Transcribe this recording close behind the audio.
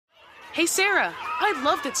Hey Sarah, I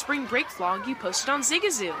love that spring break vlog you posted on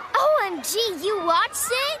Zigazoo. OMG, you watched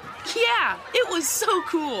it? Yeah, it was so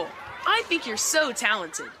cool. I think you're so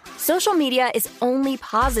talented. Social media is only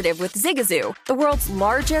positive with Zigazoo, the world's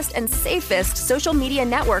largest and safest social media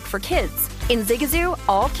network for kids. In Zigazoo,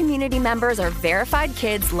 all community members are verified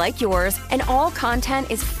kids like yours, and all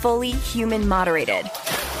content is fully human moderated.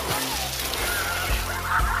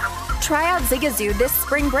 Try out Zigazoo this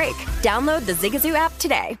spring break. Download the Zigazoo app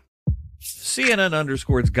today.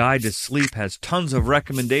 CNN_'s Guide to Sleep has tons of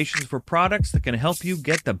recommendations for products that can help you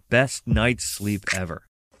get the best night's sleep ever.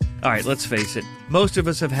 All right, let's face it, most of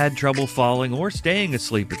us have had trouble falling or staying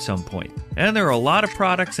asleep at some point, and there are a lot of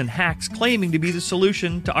products and hacks claiming to be the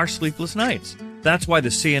solution to our sleepless nights. That's why the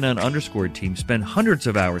CNN_ team spend hundreds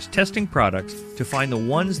of hours testing products to find the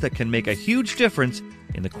ones that can make a huge difference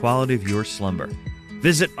in the quality of your slumber.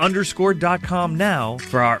 Visit underscore.com now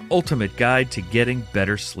for our ultimate guide to getting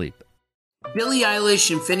better sleep. Billie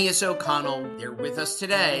Eilish and Phineas O'Connell, they're with us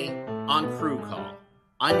today on Crew Call.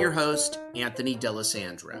 I'm your host, Anthony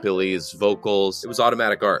D'Alessandro. Billie's vocals, it was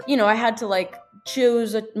automatic art. You know, I had to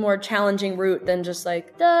choose a more challenging route than just da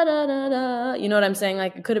da da da. You know what I'm saying?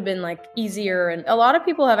 It could have been easier. And a lot of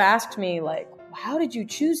people have asked me how did you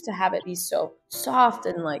choose to have it be so soft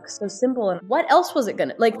and so simple? And what else was it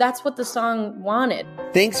gonna that's what the song wanted.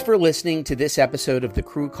 Thanks for listening to this episode of the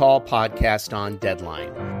Crew Call podcast on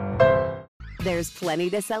Deadline. There's plenty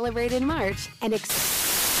to celebrate in March and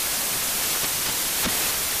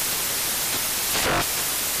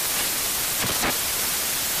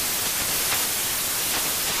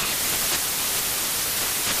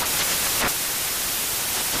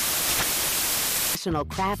National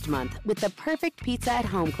Craft Month with the perfect pizza at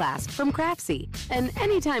home class from Craftsy. And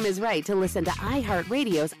anytime is right to listen to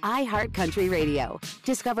iHeartRadio's iHeartCountry Radio.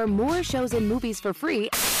 Discover more shows and movies for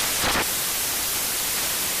free.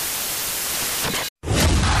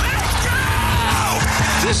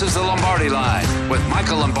 This is the Lombardi Line with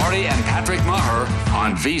Michael Lombardi and Patrick Maher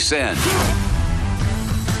on VSiN.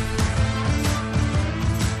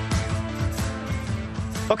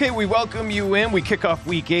 Okay, we welcome you in. We kick off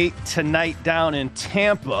Week 8 tonight down in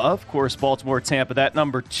Tampa. Of course, Baltimore, Tampa, that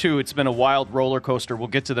number 2. It's been a wild roller coaster. We'll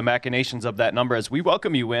get to the machinations of that number as we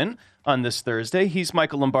welcome you in on this Thursday. He's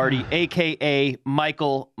Michael Lombardi, a.k.a.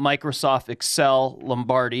 Michael Microsoft Excel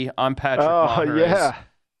Lombardi. I'm Patrick Maher. Yeah.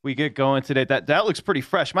 We get going today. That looks pretty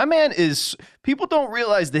fresh. My man is, people don't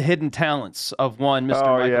realize the hidden talents of one Mr.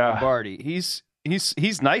 Michael Lombardi. He's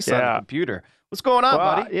nice on the computer. What's going on,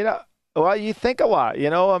 buddy? Well, you think a lot,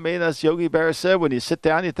 as Yogi Berra said, when you sit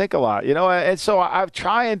down, you think a lot, and so I'm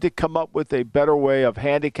trying to come up with a better way of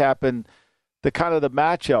handicapping the kind of the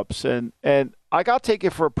matchups. And I'll take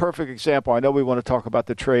it for a perfect example. I know we want to talk about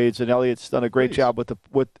the trades, and Elliot's done a great job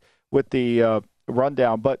with the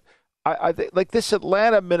rundown, but I think this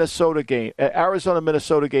Atlanta-Minnesota game,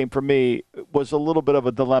 Arizona-Minnesota game for me was a little bit of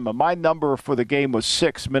a dilemma. My number for the game was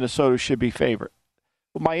 6. Minnesota should be favorite.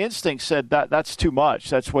 My instinct said that's too much.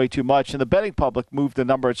 That's way too much. And the betting public moved the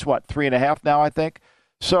number. It's 3.5 now, I think.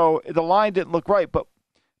 So the line didn't look right. But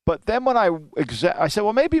then when I said,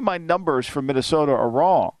 well, maybe my numbers for Minnesota are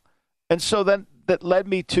wrong. And so then that led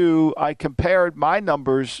me to, I compared my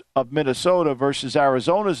numbers of Minnesota versus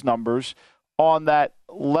Arizona's numbers on that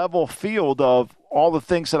level field of all the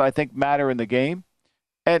things that I think matter in the game.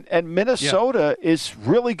 And Minnesota is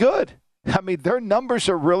really good. I mean, their numbers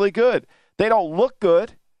are really good. They don't look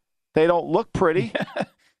good. They don't look pretty.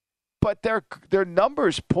 But their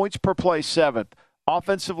numbers, points per play, 7th.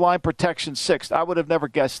 Offensive line protection, 6th. I would have never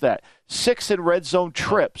guessed that. 6th in red zone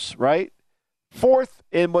trips, right? 4th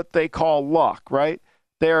in what they call luck, right?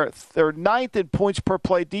 They're 9th in points per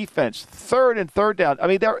play defense. 3rd in third down. I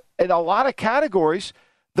mean, they're in a lot of categories.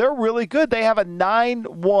 They're really good. They have a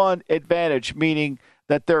 9-1 advantage, meaning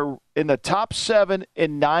that they're in the top 7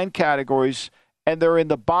 in 9 categories, and they're in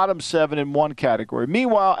the bottom 7 in 1 category.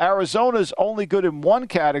 Meanwhile, Arizona's only good in 1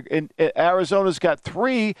 category. Arizona's got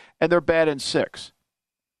 3, and they're bad in 6.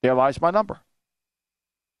 There lies my number.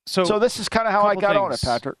 So this is kind of how I got on it,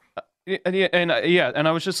 Patrick. And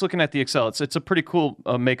I was just looking at the Excel. It's a pretty cool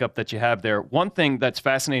makeup that you have there. One thing that's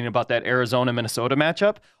fascinating about that Arizona-Minnesota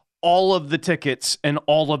matchup, all of the tickets and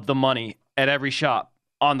all of the money at every shop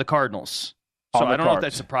on the Cardinals. So I don't know if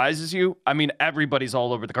that surprises you. I mean, everybody's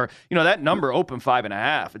all over the card. That number opened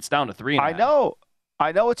 5.5. It's down to 3.5.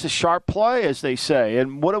 I know it's a sharp play, as they say.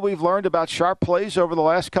 And what have we learned about sharp plays over the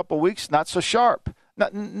last couple of weeks? Not so sharp.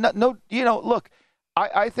 Look,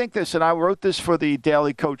 I think this, and I wrote this for the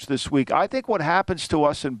Daily Coach this week. I think what happens to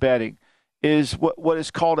us in betting is what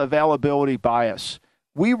is called availability bias.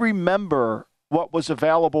 We remember what was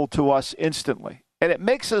available to us instantly. And it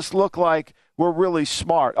makes us look like we're really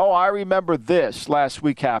smart. Oh, I remember this last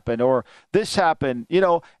week happened, or this happened,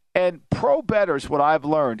 And pro bettors, what I've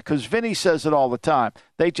learned, because Vinny says it all the time,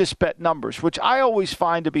 they just bet numbers, which I always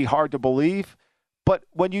find to be hard to believe. But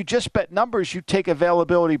when you just bet numbers, you take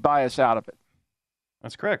availability bias out of it.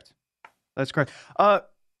 That's correct.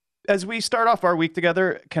 As we start off our week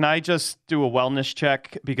together, can I just do a wellness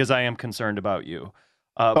check? Because I am concerned about you.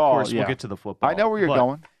 Of course, we'll get to the football. I know where you're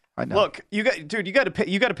going. I know. Look, you got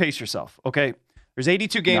to pace yourself, okay? There's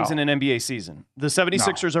 82 games in an NBA season. The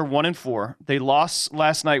 76ers are 1-4. They lost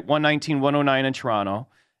last night 119-109 in Toronto.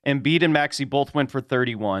 Embiid and Maxey both went for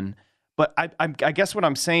 31. But I guess what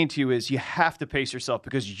I'm saying to you is you have to pace yourself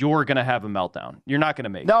because you're going to have a meltdown. You're not going to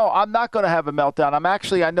make it. No, I'm not going to have a meltdown.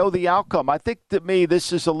 I know the outcome. I think to me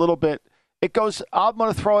this is a little bit – I'm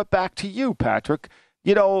going to throw it back to you, Patrick.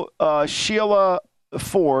 Sheila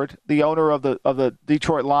Ford, the owner of the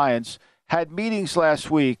Detroit Lions, had meetings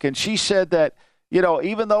last week, and she said that,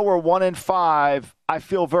 even though we're 1-5, I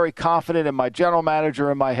feel very confident in my general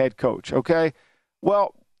manager and my head coach, okay?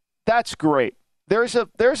 Well, that's great. There's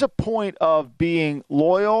a point of being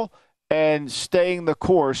loyal and staying the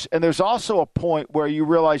course, and there's also a point where you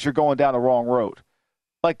realize you're going down the wrong road.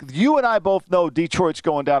 Like, you and I both know Detroit's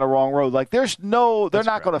going down the wrong road. Like, they're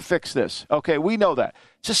not going to fix this. Okay, we know that.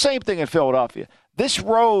 It's the same thing in Philadelphia. This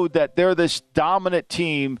road that they're this dominant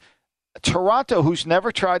team, Toronto, who's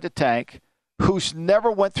never tried to tank, who's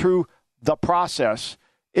never went through the process,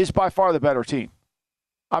 is by far the better team.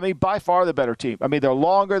 By far the better team. They're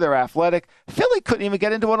longer, they're athletic. Philly couldn't even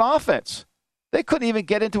get into an offense. They couldn't even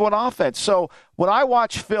get into an offense. So when I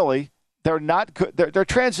watch Philly, they're not good. Their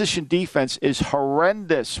transition defense is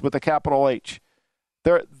horrendous with a capital H.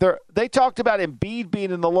 They talked about Embiid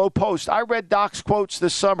being in the low post. I read Doc's quotes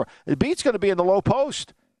this summer. Embiid's going to be in the low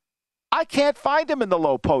post. I can't find him in the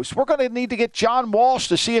low post. We're going to need to get John Walsh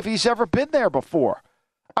to see if he's ever been there before.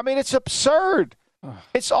 It's absurd.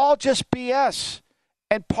 It's all just BS.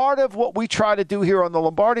 And part of what we try to do here on the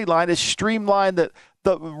Lombardi line is streamline the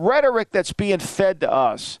rhetoric that's being fed to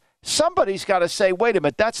us. Somebody's got to say, wait a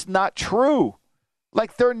minute, that's not true.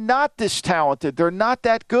 Like, they're not this talented. They're not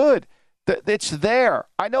that good. It's there.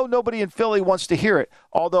 I know nobody in Philly wants to hear it,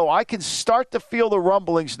 although I can start to feel the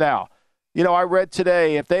rumblings now. I read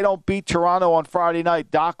today, if they don't beat Toronto on Friday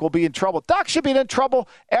night, Doc will be in trouble. Doc should be in trouble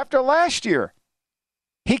after last year.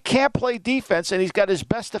 He can't play defense, and he's got his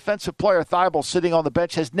best defensive player, Thibault, sitting on the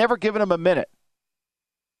bench, has never given him a minute.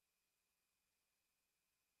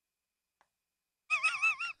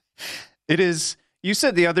 It is, you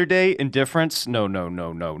said the other day, indifference.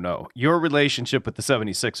 No. Your relationship with the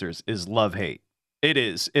 76ers is love-hate. It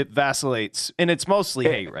is. It vacillates, and it's mostly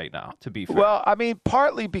hate right now, to be fair. Well,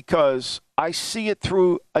 partly because I see it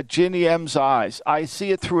through a Ginny M's eyes. I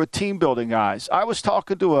see it through a team-building eyes. I was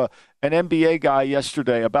talking to an NBA guy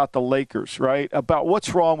yesterday about the Lakers, right, about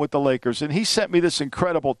what's wrong with the Lakers, and he sent me this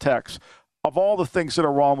incredible text of all the things that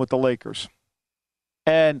are wrong with the Lakers.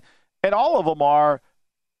 And all of them are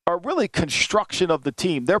really construction of the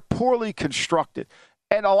team. They're poorly constructed.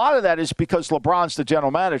 And a lot of that is because LeBron's the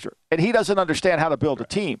general manager, and he doesn't understand how to build a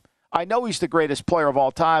team. I know he's the greatest player of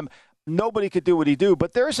all time. Nobody could do what he do,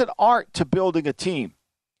 but there's an art to building a team.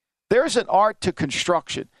 There's an art to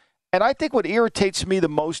construction. And I think what irritates me the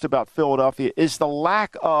most about Philadelphia is the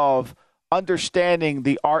lack of understanding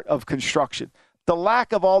the art of construction, the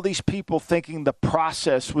lack of all these people thinking the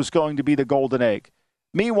process was going to be the golden egg.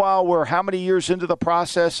 Meanwhile, we're how many years into the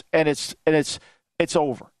process, and it's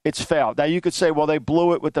over. It's failed. Now, you could say, well, they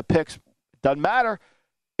blew it with the picks. Doesn't matter.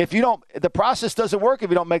 The process doesn't work if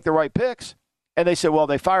you don't make the right picks. And they said, well,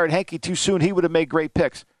 they fired Henke too soon. He would have made great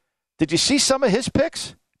picks. Did you see some of his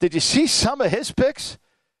picks?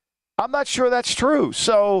 I'm not sure that's true.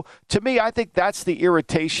 So, to me, I think that's the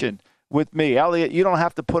irritation with me. Elliot, you don't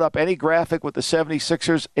have to put up any graphic with the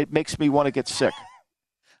 76ers. It makes me want to get sick.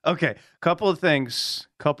 Okay,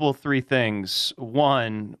 three things.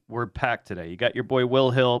 One, we're packed today. You got your boy Will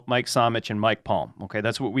Hill, Mike Somich, and Mike Palm. Okay,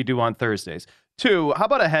 that's what we do on Thursdays. Two, how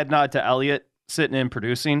about a head nod to Elliot sitting in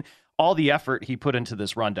producing all the effort he put into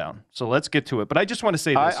this rundown. So let's get to it. But I just want to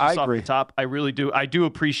say this I off agree. The top. I really do. I do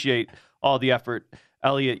appreciate all the effort,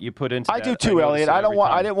 Elliot, you put into I do too, Elliot. I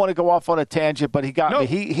didn't want to go off on a tangent, but he got me.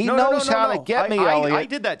 He knows how to get me, Elliot. I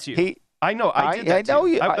did that to you. I know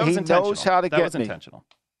he knows how to get me. That was intentional.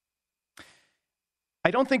 I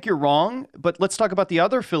don't think you're wrong, but let's talk about the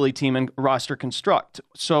other Philly team and roster construct.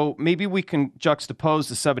 So maybe we can juxtapose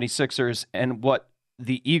the 76ers and what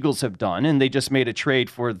the Eagles have done, and they just made a trade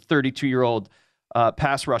for the 32-year-old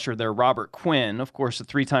pass rusher there, Robert Quinn, of course, a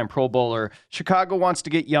three-time Pro Bowler. Chicago wants to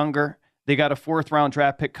get younger. They got a 4th-round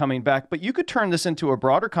draft pick coming back. But you could turn this into a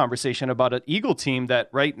broader conversation about an Eagle team that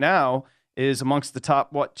right now is amongst the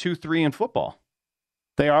top, 2, 3 in football.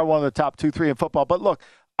 They are one of the top 2, 3 in football. But look,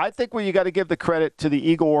 I think where you got to give the credit to the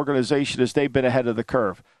Eagle organization is they've been ahead of the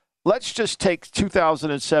curve. Let's just take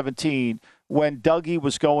 2017 when Dougie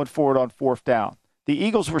was going for it on 4th down. The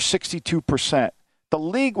Eagles were 62%. The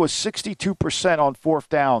league was 62% on 4th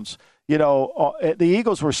downs. The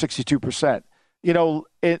Eagles were 62%.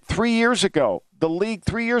 3 years ago, the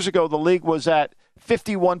league was at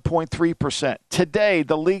 51.3%. Today,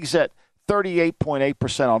 the league's at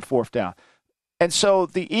 38.8% on 4th down. And so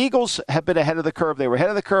the Eagles have been ahead of the curve. They were ahead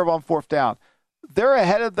of the curve on 4th down. They're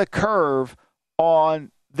ahead of the curve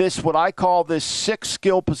on this, what I call this 6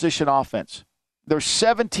 skill position offense. There's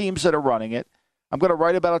 7 teams that are running it. I'm going to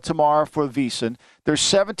write about it tomorrow for VSiN. There's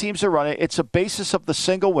 7 teams that run it. It's a basis of the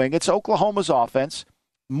single wing. It's Oklahoma's offense,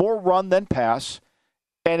 more run than pass,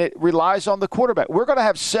 and it relies on the quarterback. We're going to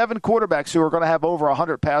have 7 quarterbacks who are going to have over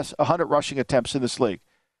 100 rushing attempts in this league,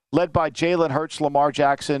 led by Jalen Hurts, Lamar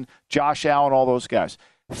Jackson, Josh Allen, all those guys.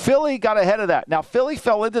 Philly got ahead of that. Now, Philly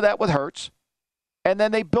fell into that with Hurts, and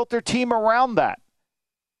then they built their team around that.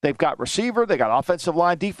 They've got receiver, they got offensive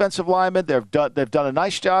line, defensive linemen. They've done a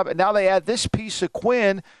nice job, and now they add this piece of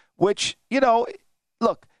Quinn, which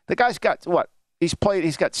look, the guy's got what? He's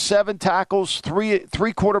got 7 tackles, 3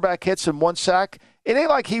 quarterback hits, and 1 sack. It ain't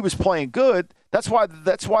like he was playing good. That's why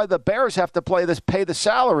the Bears have to pay the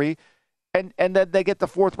salary, and then they get the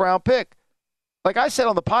 4th round pick. Like I said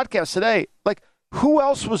on the podcast today, like who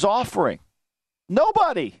else was offering?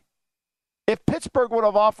 Nobody. If Pittsburgh would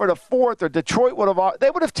have offered a 4th or Detroit would have, they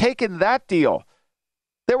would have taken that deal.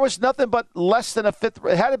 There was nothing but less than a 5th.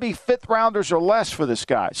 It had to be 5th rounders or less for this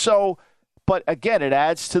guy. So, but again, it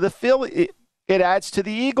adds to the Philly. It adds to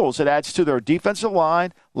the Eagles. It adds to their defensive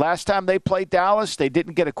line. Last time they played Dallas, they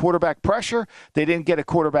didn't get a quarterback pressure. They didn't get a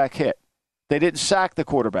quarterback hit. They didn't sack the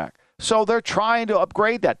quarterback. So they're trying to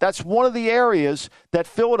upgrade that. That's one of the areas that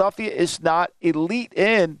Philadelphia is not elite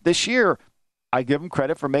in this year. I give them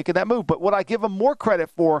credit for making that move. But what I give them more credit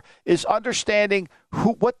for is understanding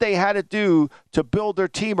what they had to do to build their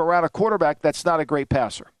team around a quarterback that's not a great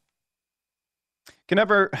passer. Can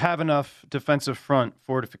never have enough defensive front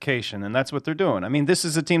fortification, and that's what they're doing. I mean, this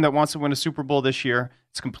is a team that wants to win a Super Bowl this year.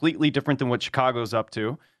 It's completely different than what Chicago's up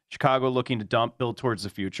to. Chicago looking to build towards the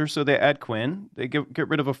future. So they add Quinn. They get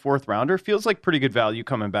rid of a 4th rounder. Feels like pretty good value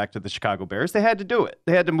coming back to the Chicago Bears. They had to do it.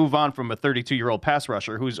 They had to move on from a 32-year-old pass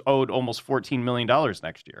rusher who's owed almost $14 million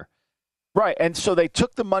next year. Right, and so they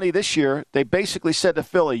took the money this year. They basically said to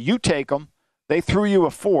Philly, you take them. They threw you a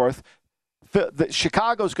 4th.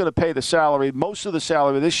 Chicago's going to pay the salary, most of the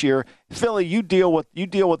salary this year. Philly, you deal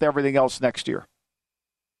with everything else next year.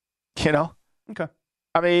 Okay.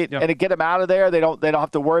 I mean, and to get him out of there, they don't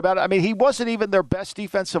have to worry about it. I mean, he wasn't even their best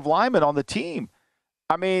defensive lineman on the team.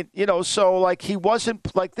 I mean, so like he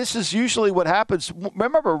wasn't like this is usually what happens.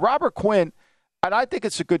 Remember, Robert Quinn, and I think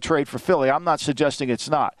it's a good trade for Philly. I'm not suggesting it's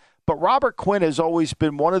not. But Robert Quinn has always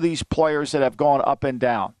been one of these players that have gone up and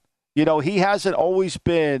down. He hasn't always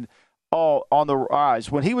been on the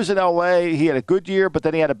rise. When he was in L.A., he had a good year, but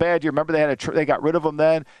then he had a bad year. Remember, they got rid of him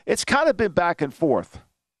then? It's kind of been back and forth.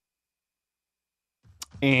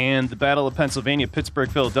 And the Battle of Pennsylvania,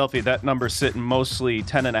 Pittsburgh, Philadelphia, that number's sitting mostly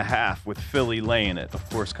 10.5 with Philly laying it, of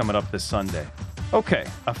course, coming up this Sunday. Okay,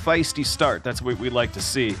 a feisty start. That's what we like to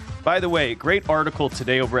see. By the way, great article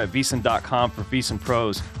today over at VSiN.com for VSiN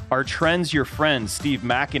Pros. Are Trends Your Friends? Steve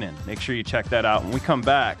Makinen. Make sure you check that out. When we come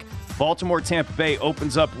back, Baltimore-Tampa Bay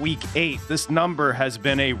opens up Week 8. This number has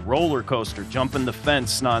been a roller coaster, jumping the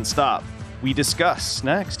fence nonstop. We discuss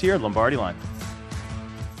next here at Lombardi Line.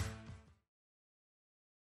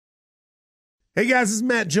 Hey guys, this is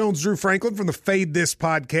Matt Jones, Drew Franklin from the Fade This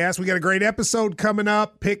podcast. We got a great episode coming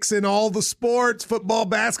up, picks in all the sports, football,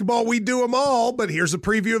 basketball, we do them all, but here's a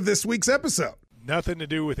preview of this week's episode. Nothing to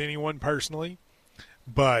do with anyone personally,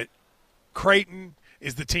 but Creighton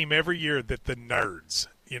is the team every year that the nerds,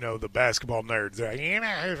 the basketball nerds, they're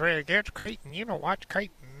like, it's Creighton, watch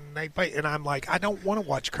Creighton. They play, and I'm like, I don't want to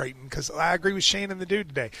watch Creighton because I agree with Shannon the dude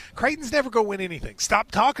today. Creighton's never going to win anything.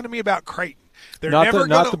 Stop talking to me about Creighton. They're not never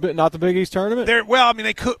the Big East tournament. Well, I mean,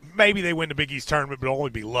 they could maybe they win the Big East tournament, but it'll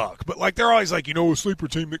only be luck. But like they're always like, a sleeper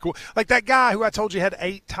team that cool. Like that guy who I told you had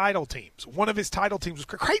 8 title teams. One of his title teams was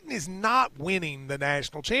Creighton is not winning the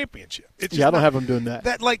national championship. It's I don't have them doing that.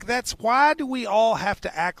 That's why do we all have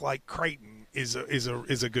to act like Creighton is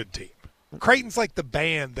a good team? Creighton's like the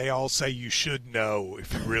band they all say you should know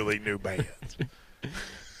if you really knew bands.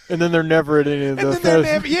 And then they're never at any of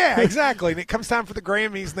the yeah, exactly. And it comes time for the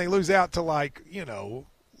Grammys, and they lose out to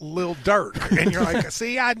Lil Durk, and you're like,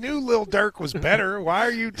 see, I knew Lil Durk was better. Why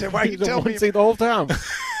are you telling me? The whole time.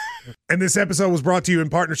 And this episode was brought to you in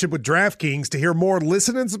partnership with DraftKings. To hear more,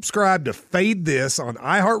 listen and subscribe to Fade This on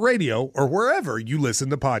iHeartRadio or wherever you listen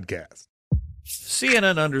to podcasts.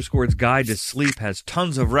 CNN_'s Guide to Sleep has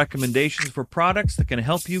tons of recommendations for products that can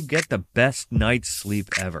help you get the best night's sleep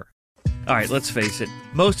ever. All right, let's face it,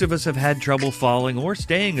 most of us have had trouble falling or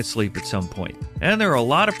staying asleep at some point, and there are a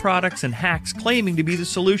lot of products and hacks claiming to be the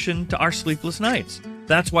solution to our sleepless nights.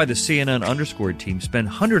 That's why the CNN_ team spend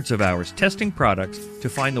hundreds of hours testing products to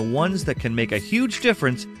find the ones that can make a huge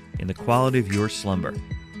difference in the quality of your slumber.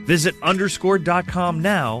 Visit underscore.com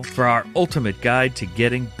now for our ultimate guide to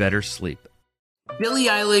getting better sleep. Billie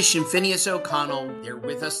Eilish and Phineas O'Connell, they're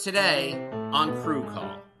with us today on Crew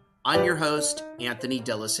Call. I'm your host, Anthony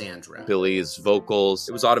D'Alessandro. Billie's vocals,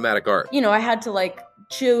 it was automatic art. You know, I had to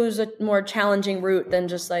choose a more challenging route than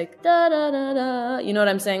just da da da da. You know what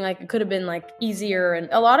I'm saying? It could have been easier. And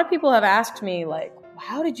a lot of people have asked me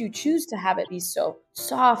how did you choose to have it be so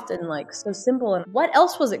soft and so simple? And what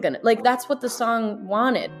else was it gonna that's what the song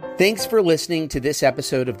wanted. Thanks for listening to this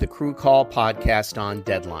episode of the Crew Call podcast on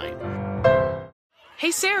Deadline.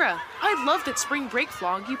 Hey, Sarah, I love that spring break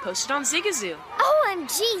vlog you posted on Zigazoo.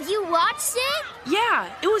 OMG, you watched it? Yeah,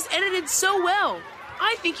 it was edited so well.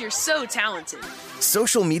 I think you're so talented.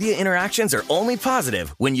 Social media interactions are only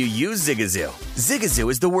positive when you use Zigazoo. Zigazoo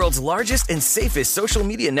is the world's largest and safest social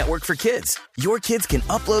media network for kids. Your kids can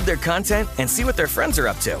upload their content and see what their friends are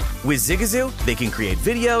up to. With Zigazoo, they can create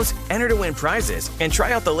videos, enter to win prizes, and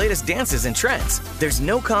try out the latest dances and trends. There's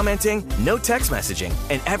no commenting, no text messaging,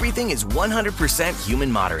 and everything is 100%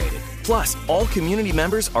 human moderated. Plus, all community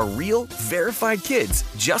members are real, verified kids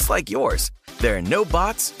just like yours. There are no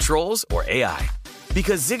bots, trolls, or AI.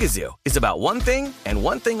 Because Zigazoo is about one thing and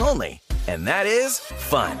one thing only, and that is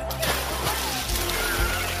fun.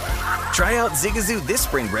 Try out Zigazoo this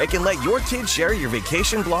spring break and let your kids share your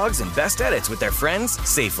vacation blogs and best edits with their friends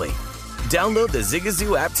safely. Download the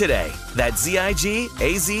Zigazoo app today. That's Zigazoo.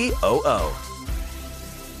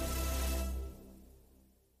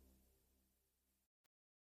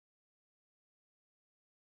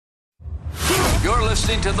 You're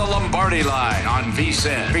listening to The Lombardi Line on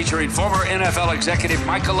VSiN, featuring former NFL executive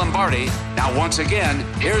Michael Lombardi. Now, once again,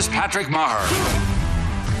 here's Patrick Maher.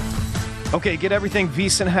 Okay, get everything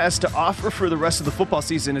VSiN has to offer for the rest of the football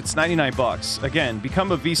season. It's $99. Again,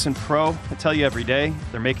 become a VSiN Pro. I tell you every day,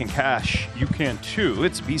 they're making cash. You can too.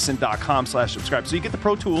 It's VSiN.com/subscribe. So you get the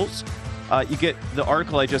Pro Tools. You get the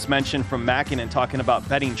article I just mentioned from Mackinnon talking about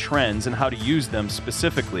betting trends and how to use them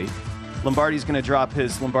specifically. Lombardi's going to drop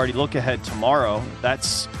his Lombardi Look Ahead tomorrow.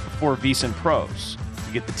 That's for VSiN Pros.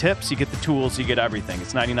 You get the tips, you get the tools, you get everything.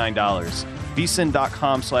 It's $99.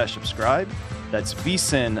 VSiN.com/subscribe. That's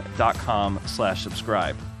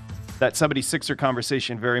VSiN.com/subscribe. That 76er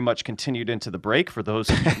conversation very much continued into the break for those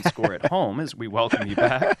who didn't score at home as we welcome you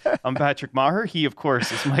back. I'm Patrick Maher. He, of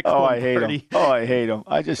course, is Michael Lombardi. I hate him.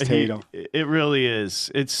 I just hate him. It really is.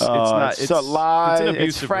 It's a lie. It's an abusive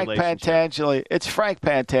It's Frank relationship. Pantangeli. It's Frank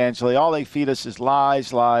Pantangeli. All they feed us is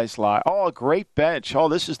lies, lies, lies. Oh, a great bench. Oh,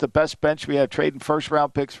 this is the best bench we have. Trading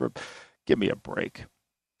first-round picks for. Give me a break.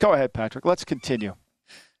 Go ahead, Patrick. Let's continue.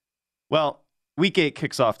 Well, Week 8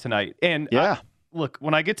 kicks off tonight. And look,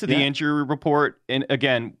 when I get to the injury report, and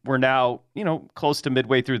again, we're now, close to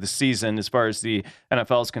midway through the season as far as the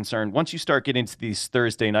NFL is concerned. Once you start getting to these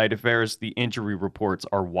Thursday night affairs, the injury reports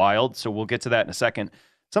are wild. So we'll get to that in a second.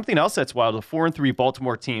 Something else that's wild, a 4-3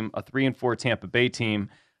 Baltimore team, a 3-4 Tampa Bay team,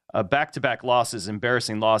 back-to-back losses,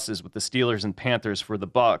 embarrassing losses with the Steelers and Panthers for the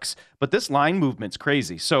Bucs. But this line movement's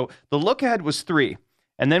crazy. So the look ahead was 3.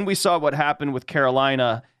 And then we saw what happened with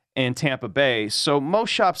Carolina and Tampa Bay. So most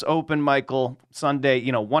shops open, Michael, Sunday,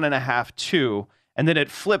 1.5, 2, and then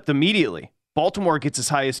it flipped immediately. Baltimore gets as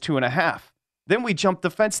high as 2.5. Then we jumped the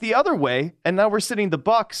fence the other way, and now we're sitting the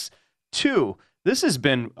Bucs 2. This has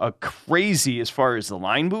been a crazy as far as the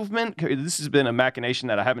line movement. This has been a machination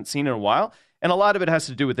that I haven't seen in a while, and a lot of it has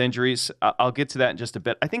to do with injuries. I'll get to that in just a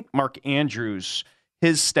bit. I think Mark Andrews,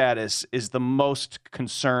 his status is the most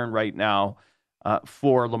concern right now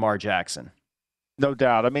for Lamar Jackson. No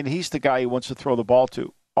doubt. I mean, he's the guy he wants to throw the ball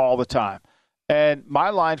to all the time. And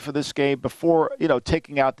my line for this game before,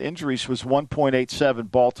 taking out the injuries was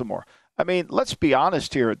 1.87 Baltimore. I mean, let's be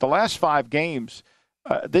honest here. The last 5 games,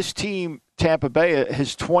 this team, Tampa Bay,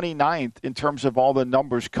 is 29th in terms of all the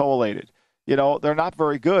numbers collated. They're not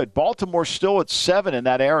very good. Baltimore's still at 7 in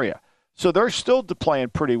that area. So they're still playing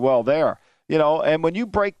pretty well there. And when you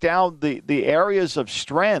break down the areas of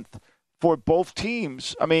strength for both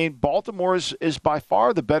teams, I mean, Baltimore is by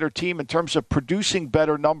far the better team in terms of producing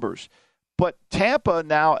better numbers. But Tampa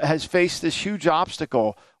now has faced this huge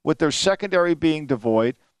obstacle with their secondary being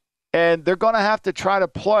devoid, and they're going to have to try to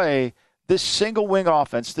play this single wing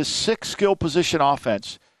offense, this 6 skill position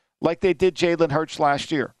offense, like they did Jalen Hurts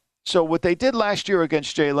last year. So what they did last year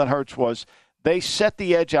against Jalen Hurts was they set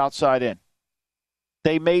the edge outside in.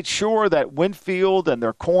 They made sure that Winfield and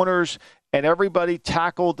their corners and everybody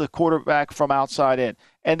tackled the quarterback from outside in.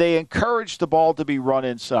 And they encouraged the ball to be run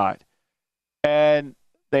inside. And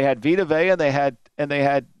they had Vita Vea and they had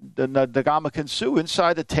the Ndamukong Suh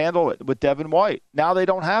inside to handle it with Devin White. Now they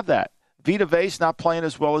don't have that. Vita Vea's not playing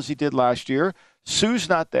as well as he did last year. Suh's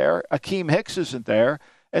not there. Akeem Hicks isn't there.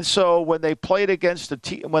 And so when they played against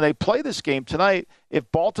when they play this game tonight, if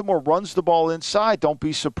Baltimore runs the ball inside, don't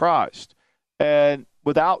be surprised. And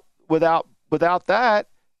without that,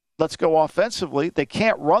 let's go offensively. They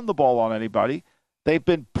can't run the ball on anybody. They've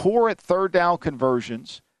been poor at third down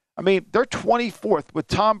conversions. I mean, they're 24th with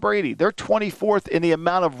Tom Brady. They're 24th in the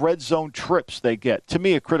amount of red zone trips they get. To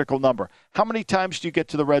me, a critical number. How many times do you get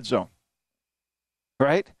to the red zone?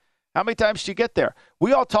 Right? How many times do you get there?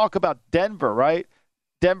 We all talk about Denver, right?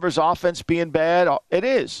 Denver's offense being bad. It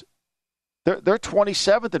is. They're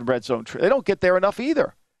 27th in red zone. They don't get there enough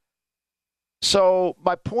either. So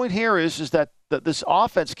my point here is that this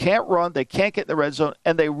offense can't run, they can't get in the red zone,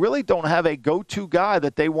 and they really don't have a go-to guy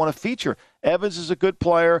that they want to feature. Evans is a good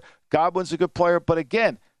player. Godwin's a good player. But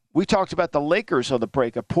again, we talked about the Lakers on the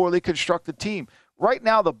break, a poorly constructed team. Right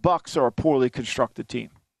now, the Bucks are a poorly constructed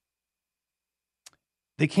team.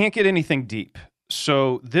 They can't get anything deep.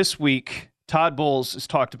 So this week, Todd Bowles has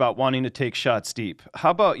talked about wanting to take shots deep.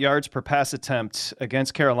 How about yards per pass attempt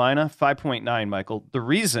against Carolina? 5.9, Michael. The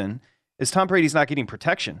reason is Tom Brady's not getting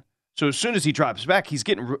protection. So as soon as he drops back, he's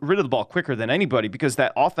getting rid of the ball quicker than anybody because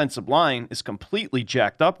that offensive line is completely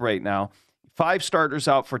jacked up right now. 5 starters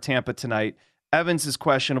out for Tampa tonight. Evans is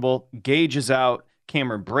questionable. Gage is out.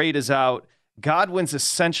 Cameron Braid is out. Godwin's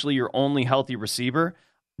essentially your only healthy receiver.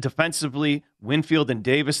 Defensively, Winfield and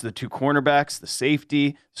Davis, the 2 cornerbacks, the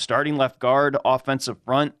safety, starting left guard, offensive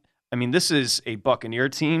front. I mean, this is a Buccaneer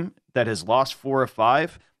team that has lost 4 of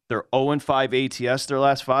 5. They're 0-5 ATS their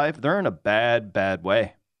last 5. They're in a bad, bad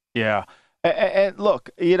way. Yeah. And look,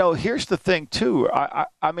 here's the thing, too.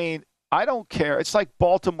 I mean, I don't care. It's like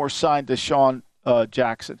Baltimore signed Deshaun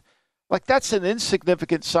Jackson. Like, that's an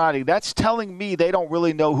insignificant signing. That's telling me they don't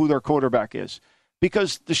really know who their quarterback is.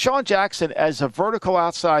 Because Deshaun Jackson, as a vertical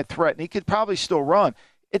outside threat, and he could probably still run,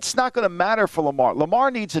 it's not going to matter for Lamar.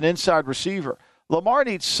 Lamar needs an inside receiver. Lamar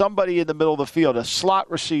needs somebody in the middle of the field, a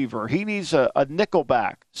slot receiver. He needs a nickel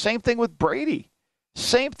back. Same thing with Brady.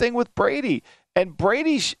 And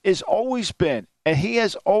Brady's has always been, and he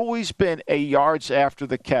has always been a yards after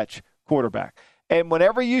the catch quarterback. And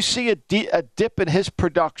whenever you see a dip in his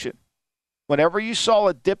production, whenever you saw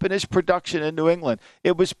a dip in his production in New England,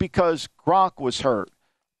 it was because Gronk was hurt.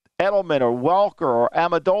 Edelman or Welker or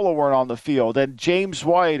Amendola weren't on the field, and James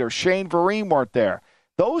White or Shane Vereen weren't there.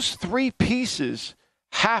 Those 3 pieces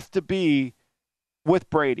have to be with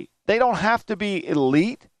Brady. They don't have to be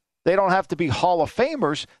elite. They don't have to be Hall of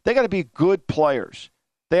Famers. They got to be good players.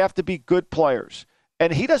 They have to be good players.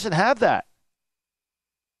 And he doesn't have that.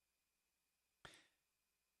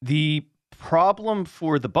 The problem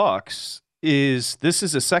for the Bucs is this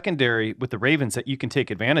is a secondary with the Ravens that you can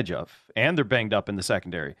take advantage of, and they're banged up in the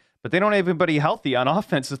secondary, but they don't have anybody healthy on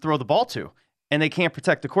offense to throw the ball to, and they can't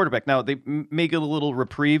protect the quarterback. Now, they may get a little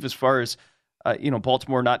reprieve as far as,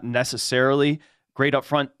 Baltimore not necessarily great up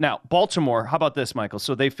front. Now, Baltimore, how about this, Michael?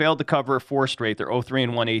 So they failed to cover 4 straight. They're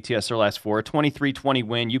 0-3-1 ATS their last 4, 23-20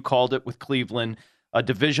 win. You called it with Cleveland, a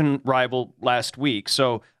division rival last week.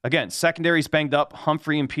 So, again, secondary's banged up.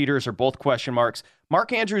 Humphrey and Peters are both question marks.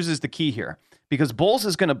 Mark Andrews is the key here because Bowles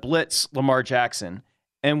is going to blitz Lamar Jackson,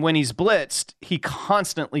 and when he's blitzed, he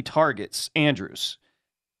constantly targets Andrews.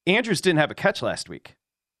 Andrews didn't have a catch last week.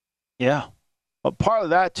 Yeah. But part of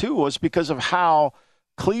that, too, was because of how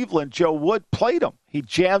Cleveland, Joe Wood, played him. He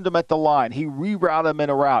jammed him at the line. He rerouted him in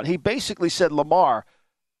a route. He basically said, Lamar,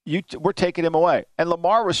 we're taking him away. And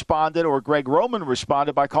Lamar responded, or Greg Roman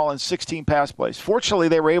responded, by calling 16 pass plays. Fortunately,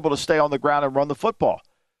 they were able to stay on the ground and run the football.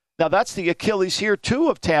 Now, that's the Achilles here, too,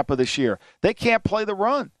 of Tampa this year. They can't play the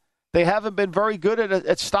run. They haven't been very good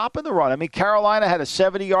at stopping the run. I mean, Carolina had a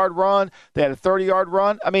 70-yard run. They had a 30-yard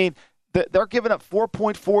run. I mean, they're giving up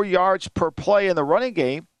 4.4 yards per play in the running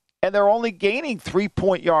game, and they're only gaining 3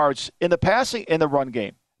 yards in the run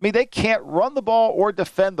game. I mean, they can't run the ball or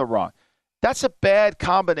defend the run. That's a bad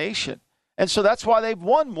combination. And so that's why they've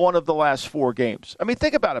won 1 of the last 4 games. I mean,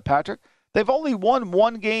 think about it, Patrick. They've only won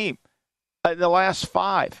 1 game in the last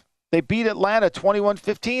 5. They beat Atlanta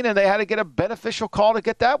 21-15, and they had to get a beneficial call to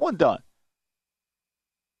get that one done.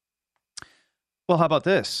 Well, how about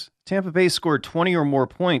this? Tampa Bay scored 20 or more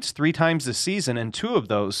points 3 times this season, and 2 of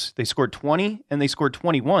those, they scored 20 and they scored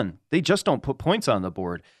 21. They just don't put points on the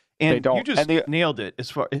board. And they don't. You just nailed it.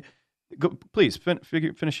 As far, please finish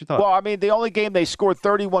your thought. Well, I mean, the only game they scored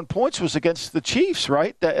 31 points was against the Chiefs,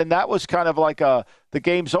 right? And that was kind of like the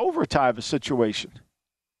game's overtime situation.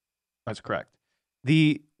 That's correct.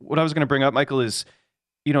 What I was going to bring up, Michael, is,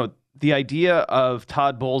 the idea of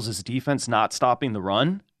Todd Bowles' defense not stopping the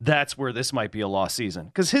run, that's where this might be a lost season.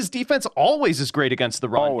 Because his defense always is great against the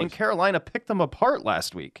run, and Carolina picked them apart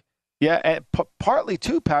last week. Yeah, and partly,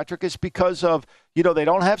 too, Patrick, is because of, they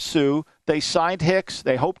don't have Sue. They signed Hicks.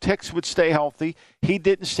 They hoped Hicks would stay healthy. He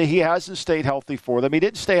didn't stay. He hasn't stayed healthy for them. He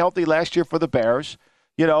didn't stay healthy last year for the Bears,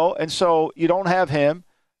 and so you don't have him.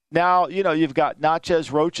 Now, you've got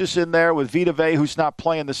Natchez Roches in there with Vita Vea, who's not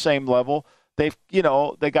playing the same level. They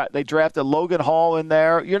drafted Logan Hall in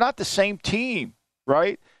there. You're not the same team,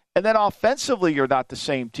 right? And then offensively, you're not the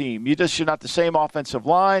same team. You're not the same offensive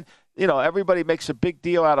line. Everybody makes a big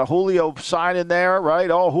deal out of Julio signing there,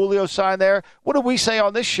 right? Oh, Julio signed there. What do we say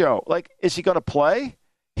on this show? Like, is he going to play?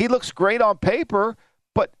 He looks great on paper,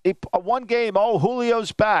 but one game,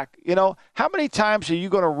 Julio's back. How many times are you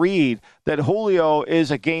going to read that Julio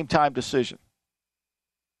is a game-time decision?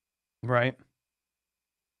 Right.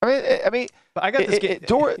 I mean, but I got this.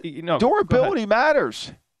 Durability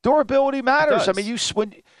matters. Durability matters. I mean,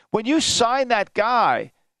 when you sign that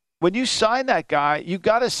guy, you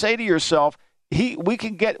got to say to yourself, we're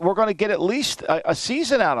going to get at least a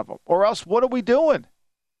season out of him, or else what are we doing?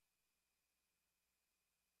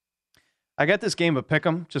 I got this game of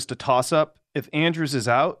pick'em, just a toss-up. If Andrews is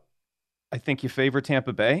out, I think you favor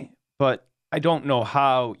Tampa Bay, but I don't know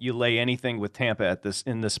how you lay anything with Tampa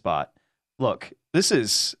in this spot. Look, this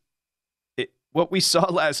is what we saw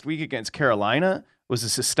last week against Carolina was a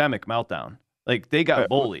systemic meltdown. Like, they got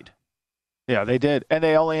bullied. Yeah, they did. And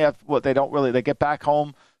they only have they get back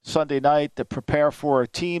home Sunday night to prepare for a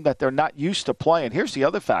team that they're not used to playing. Here's the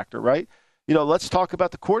other factor, right? Let's talk about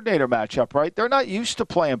the coordinator matchup, right? They're not used to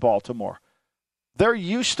playing Baltimore. They're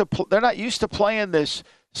not used to playing this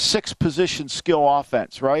 6-position skill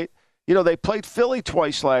offense, right? They played Philly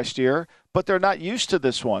twice last year, but they're not used to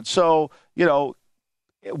this one. So,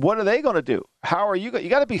 what are they going to do? How are you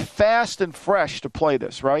got to be fast and fresh to play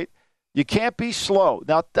this, right? You can't be slow.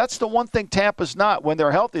 Now, that's the one thing Tampa's not. When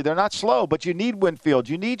they're healthy, they're not slow, but you need Winfield.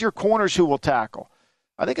 You need your corners who will tackle.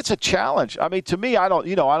 I think it's a challenge. I mean, to me,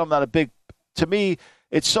 to me,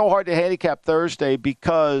 it's so hard to handicap Thursday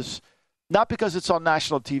not because it's on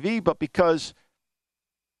national TV, but because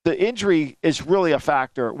the injury is really a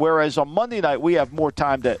factor, whereas on Monday night, we have more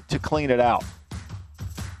time to clean it out.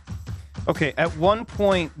 Okay, at one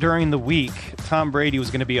point during the week, Tom Brady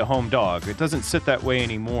was going to be a home dog. It doesn't sit that way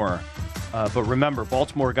anymore. But remember,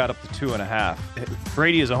 Baltimore got up to 2.5.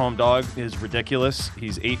 Brady as a home dog is ridiculous.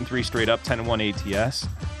 He's 8-3 straight up, 10-1 ATS.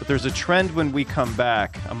 But there's a trend when we come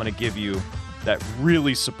back I'm going to give you that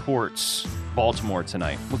really supports Baltimore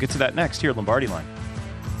tonight. We'll get to that next here at Lombardi Line.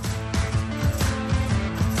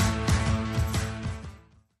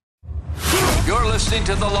 You're listening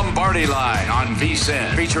to the Lombardi Line on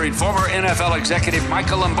VSiN, featuring former NFL executive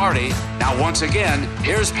Michael Lombardi. Now, once again,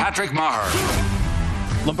 here's Patrick Maher.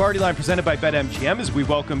 Lombardi Line presented by BetMGM as we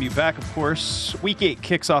welcome you back. Of course, Week 8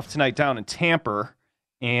 kicks off tonight down in Tampa,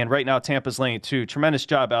 and right now Tampa's laying 2. Tremendous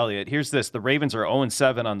job, Elliot. Here's this. The Ravens are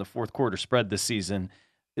 0-7 on the fourth quarter spread this season.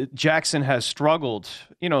 Jackson has struggled,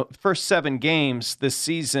 first 7 games this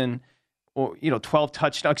season, or 12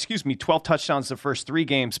 touchdowns the first 3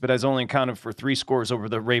 games, but has only accounted for 3 scores over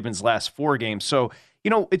the Ravens' last 4 games. So,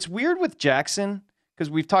 it's weird with Jackson because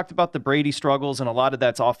we've talked about the Brady struggles, and a lot of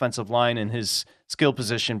that's offensive line and his skill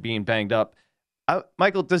position being banged up.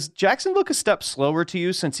 Michael, does Jackson look a step slower to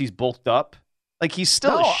you since he's bulked up? Like, he's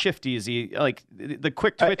still as shifty as the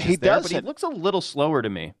quick twitch is there, but he looks a little slower to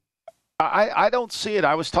me. I don't see it.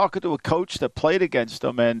 I was talking to a coach that played against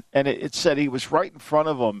him, and it said he was right in front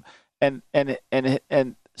of him, and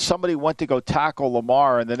somebody went to go tackle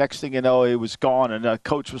Lamar, and the next thing you know, he was gone, and the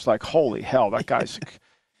coach was like, holy hell, that guy's,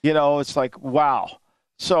 it's like, wow.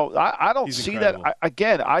 So I don't see incredible. That.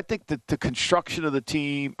 Again, I think that the construction of the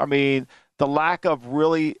team, the lack of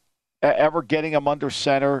really ever getting him under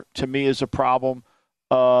center, to me, is a problem.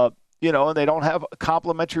 And they don't have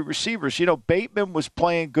complementary receivers. Bateman was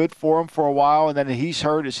playing good for him for a while, and then he's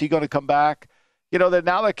hurt. Is he going to come back? Now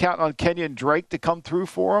they're counting on Kenyon Drake to come through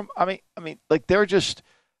for him.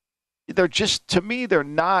 They're just, to me, they're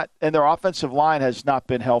not, and their offensive line has not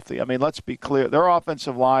been healthy. Let's be clear. Their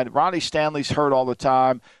offensive line, Ronnie Stanley's hurt all the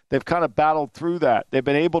time. They've kind of battled through that. They've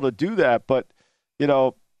been able to do that, but,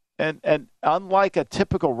 And unlike a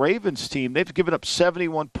typical Ravens team, they've given up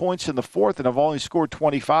 71 points in the fourth and have only scored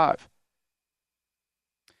 25.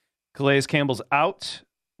 Calais Campbell's out.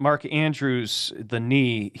 Mark Andrews, the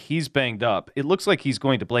knee, he's banged up. It looks like he's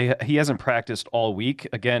going to play. He hasn't practiced all week.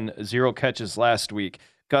 Again, 0 catches last week.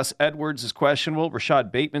 Gus Edwards is questionable.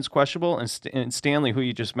 Rashad Bateman's questionable. And Stanley, who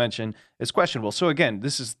you just mentioned, is questionable. So, again,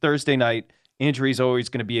 this is Thursday night. Injury is always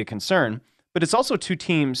going to be a concern. But it's also two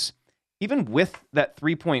teams, even with that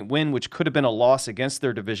 3-point win, which could have been a loss against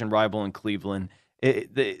their division rival in Cleveland,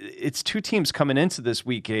 it's two teams coming into this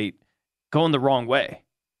Week 8 going the wrong way.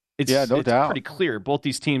 It's pretty clear. Both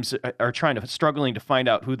these teams are struggling to find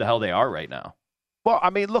out who the hell they are right now. Well,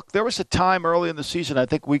 I mean, look, there was a time early in the season, I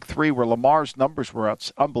think week 3, where Lamar's numbers were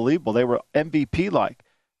unbelievable. They were MVP-like.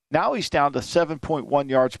 Now he's down to 7.1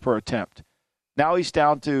 yards per attempt. Now he's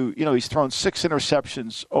down to, he's thrown 6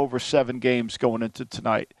 interceptions over 7 games going into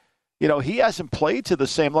tonight. He hasn't played to the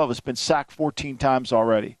same level. He's been sacked 14 times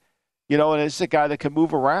already. And it's a guy that can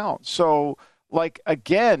move around. So,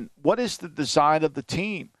 again, what is the design of the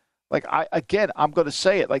team? I'm going to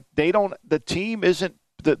say it. The team isn't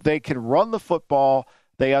that they can run the football.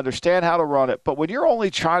 They understand how to run it. But when you're only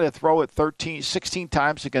trying to throw it 16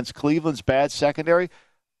 times against Cleveland's bad secondary,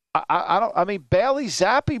 Bailey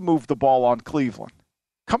Zappi moved the ball on Cleveland.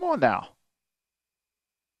 Come on now.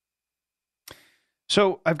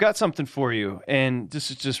 So I've got something for you, and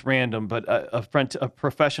this is just random, but a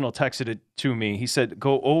professional texted it to me. He said,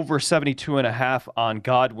 go over 72.5 on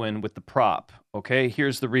Godwin with the prop. Okay,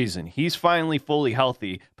 here's the reason. He's finally fully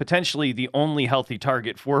healthy, potentially the only healthy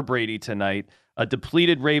target for Brady tonight. A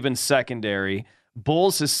depleted Ravens secondary.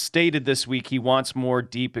 Bowles has stated this week he wants more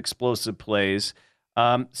deep, explosive plays.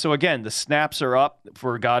 So again, the snaps are up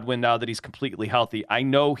for Godwin now that he's completely healthy. I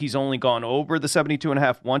know he's only gone over the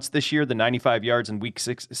 72.5 once this year, the 95 yards in week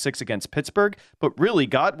 6 against Pittsburgh, but really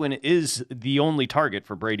Godwin is the only target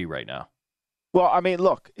for Brady right now. Well,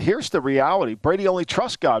 look, here's the reality. Brady only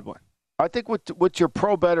trusts Godwin. I think what your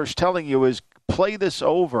pro bettor's telling you is play this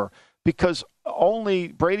over because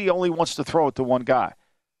Brady only wants to throw it to one guy.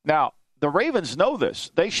 Now, the Ravens know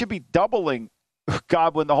this. They should be doubling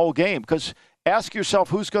Godwin the whole game because ask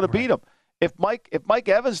yourself who's going to beat him. If Mike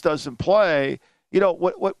Evans doesn't play,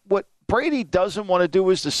 what Brady doesn't want to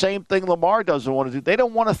do is the same thing Lamar doesn't want to do. They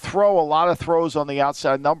don't want to throw a lot of throws on the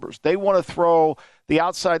outside numbers. They want to throw the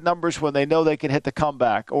outside numbers when they know they can hit the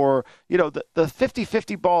comeback or, the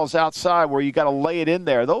 50-50 balls outside where you got to lay it in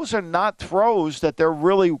there. Those are not throws that they're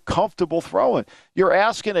really comfortable throwing. You're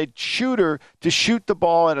asking a shooter to shoot the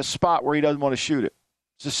ball in a spot where he doesn't want to shoot it.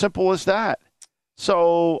 It's as simple as that.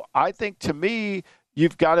 So I think, to me,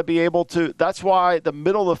 you've got to be able to – that's why the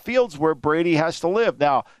middle of the field's where Brady has to live.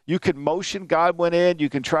 Now, you can motion Godwin in. You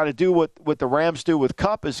can try to do what the Rams do with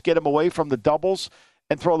Kupp is get him away from the doubles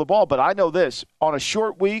and throw the ball. But I know this. On a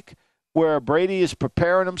short week where Brady is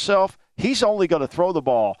preparing himself, he's only going to throw the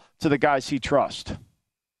ball to the guys he trusts.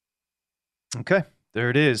 Okay.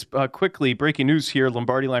 There it is. Quickly, breaking news here.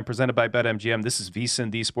 Lombardi Line presented by BetMGM. This is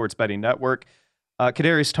VSiN, the Sports Betting Network.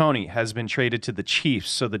 Kadarius Toney has been traded to the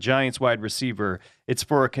Chiefs, so the Giants wide receiver. It's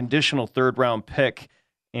for a conditional 3rd-round pick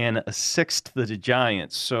and a 6th to the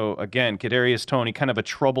Giants. So, again, Kadarius Toney, kind of a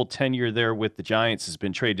troubled tenure there with the Giants, has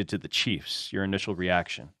been traded to the Chiefs. Your initial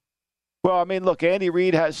reaction? Well, look, Andy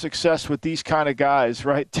Reid has success with these kind of guys,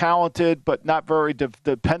 right? Talented, but not very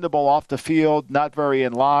dependable off the field, not very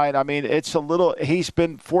in line. He's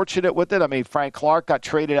been fortunate with it. Frank Clark got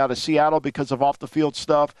traded out of Seattle because of off-the-field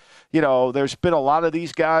stuff. There's been a lot of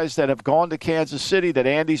these guys that have gone to Kansas City that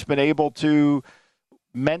Andy's been able to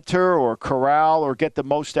mentor or corral or get the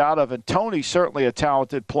most out of. And Toney's certainly a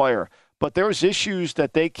talented player. But there's issues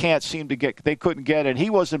that they couldn't get, and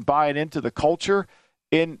he wasn't buying into the culture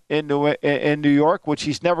in New York, which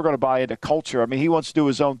he's never going to buy into culture. He wants to do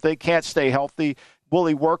his own thing, can't stay healthy. Will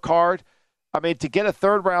he work hard? To get a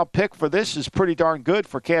 3rd-round pick for this is pretty darn good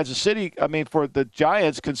for Kansas City. For the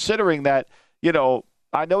Giants, considering that,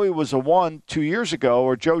 I know he was a 1 2 years ago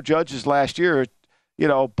or Joe Judge's last year,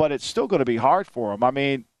 but it's still going to be hard for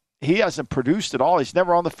him. He hasn't produced at all. He's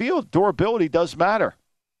never on the field. Durability does matter.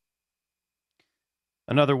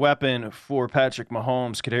 Another weapon for Patrick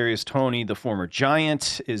Mahomes, Kadarius Toney, the former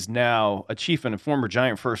Giant, is now a Chief and a former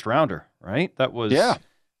Giant 1st-rounder, right? That was,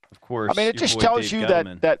 of course, it just tells you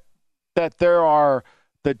that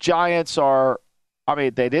the Giants are. They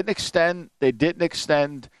didn't extend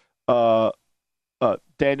Daniel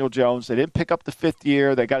Jones. They didn't pick up the 5th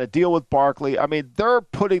year. They got to deal with Barkley. They're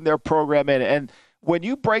putting their program in, and when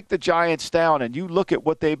you break the Giants down and you look at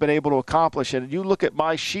what they've been able to accomplish, and you look at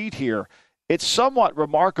my sheet here. It's somewhat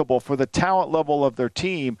remarkable for the talent level of their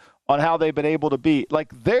team on how they've been able to beat.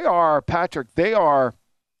 Like they are, Patrick, they are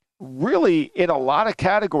really in a lot of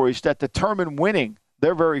categories that determine winning.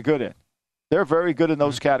 They're very good in. They're very good in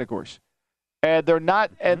those categories. And they're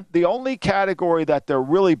not, and the only category that they're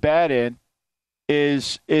really bad in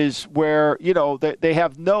is where, you know, they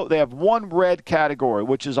have one red category,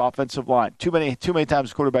 which is offensive line. Too many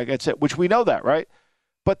times quarterback gets hit, which we know that, right?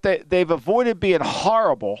 But they've avoided being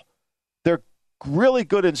horrible. They're really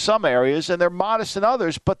good in some areas and they're modest in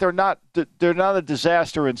others, but they're not a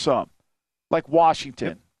disaster in some, like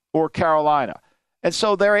Washington or Carolina. And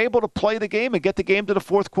so they're able to play the game and get the game to the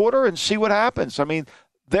fourth quarter and see what happens. I mean,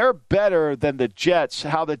 they're better than the Jets.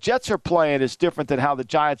 How the Jets are playing is different than how the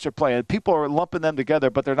Giants are playing. People are lumping them together,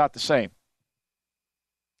 but they're not the same.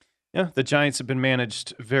 Yeah, the Giants have been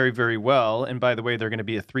managed very, very well. And by the way, they're going to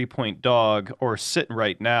be a 3-point dog, or sitting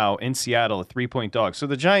right now in Seattle, a 3-point dog. So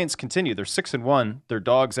the Giants continue. They're 6-1. They're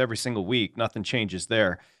dogs every single week. Nothing changes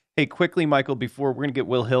there. Hey, quickly, Michael, before we're going to get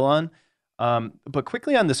Will Hill on, but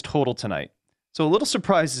quickly on this total tonight. So a little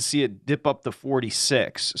surprised to see it dip up to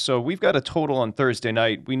 46. So we've got a total on Thursday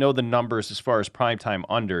night. We know the numbers as far as primetime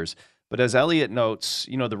unders. But as Elliot notes,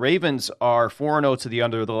 you know, the Ravens are 4-0 to the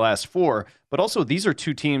under the last 4. But also these are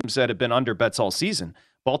two teams that have been under bets all season.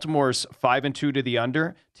 Baltimore's 5-2 to the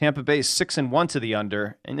under. Tampa Bay's 6-1 to the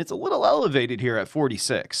under. And it's a little elevated here at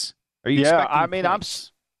 46. Are you expecting I mean,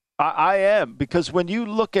 points? I am, because when you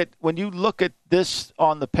look at this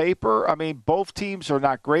on the paper, I mean, both teams are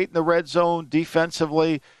not great in the red zone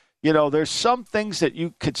defensively. You know, there's some things that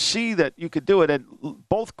you could see that you could do it, and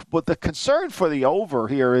but the concern for the over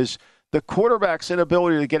here is the quarterback's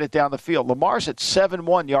inability to get it down the field. Lamar's at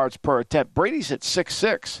 7.1 yards per attempt. Brady's at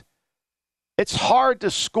 6.6. It's hard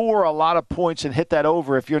to score a lot of points and hit that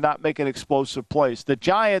over if you're not making explosive plays. The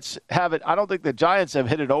Giants have it. I don't think the Giants have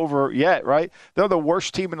hit it over yet, right? They're the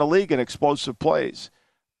worst team in the league in explosive plays.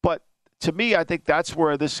 But to me, I think that's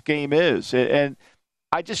where this game is. And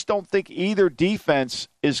I just don't think either defense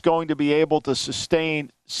is going to be able to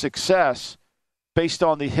sustain success based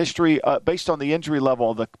on the history, based on the injury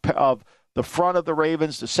level of the front of the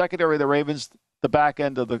Ravens, the secondary of the Ravens, the back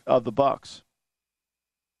end of the Bucs.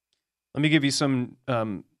 Let me give you some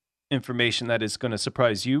information that is going to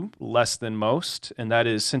surprise you less than most, and that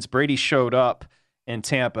is since Brady showed up in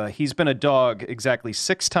Tampa, he's been a dog exactly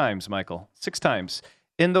 6 times, Michael. 6 times.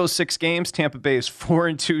 In those 6 games, Tampa Bay is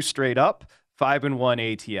 4-2 straight up,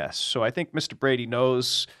 5-1 ATS. So I think Mr. Brady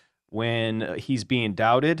knows when he's being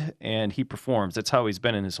doubted, and he performs. That's how he's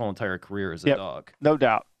been in his whole entire career as a dog. No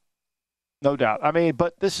doubt. No doubt. I mean,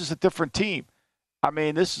 but this is a different team.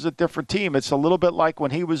 It's a little bit like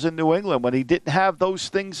when he was in New England. When he didn't have those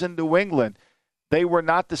things in New England, they were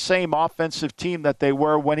not the same offensive team that they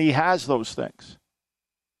were when he has those things.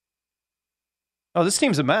 Oh, this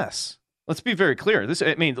team's a mess. Let's be very clear.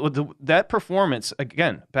 That performance,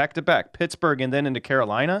 again, back-to-back, Pittsburgh and then into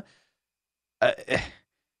Carolina.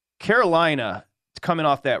 Carolina, coming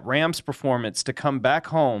off that Rams performance, to come back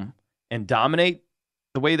home and dominate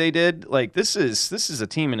the way they did, like this is a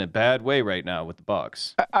team in a bad way right now with the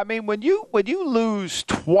Bucs. I mean, when you lose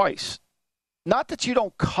twice, not that you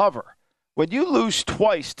don't cover, when you lose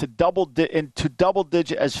twice to double digit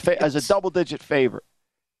as a double digit favorite,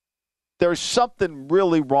 there's something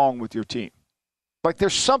really wrong with your team. Like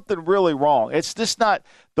there's something really wrong. It's just not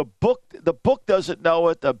the book. The book doesn't know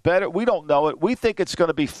it. We don't know it. We think it's going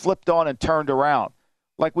to be flipped on and turned around.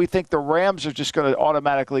 Like we think the Rams are just going to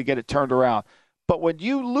automatically get it turned around. But when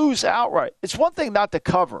you lose outright, it's one thing not to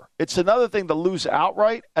cover. It's another thing to lose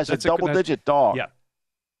outright as a double-digit dog.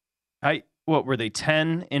 Yeah. What were they,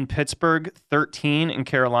 10 in Pittsburgh, 13 in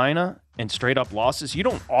Carolina, and straight-up losses? You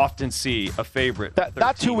don't often see a favorite.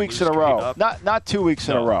 Not 2 weeks in a row. Not 2 weeks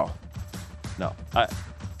in a row. No.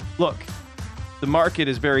 Look, the market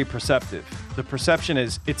is very perceptive. The perception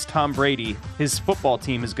is it's Tom Brady. His football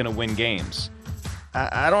team is going to win games.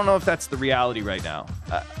 I don't know if that's the reality right now.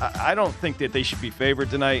 I don't think that they should be favored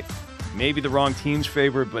tonight. Maybe the wrong team's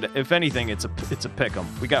favored, but if anything, it's a pick 'em.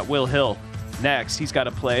 We got Will Hill next. He's got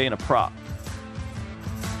a play and a prop.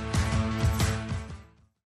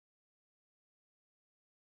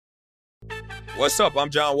 What's up? I'm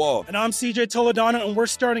John Wall. And I'm CJ Toledano, and we're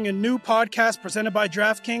starting a new podcast presented by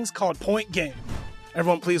DraftKings called Point Game.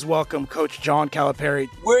 Everyone, please welcome Coach John Calipari.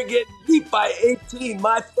 We're getting beat by 18.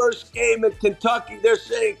 My first game in Kentucky, they're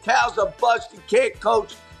saying Cal's a bust. He can't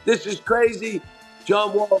coach. This is crazy.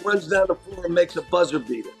 John Wall runs down the floor and makes a buzzer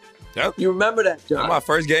beater. Yep. You remember that, John? That's my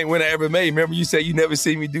first game win I ever made. Remember you said you never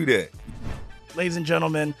see me do that. Ladies and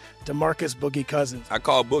gentlemen, DeMarcus Boogie Cousins. I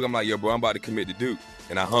called Boog. I'm like, yo, bro, I'm about to commit to Duke.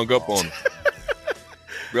 And I hung up on him.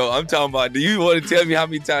 Bro, I'm talking about, do you want to tell me how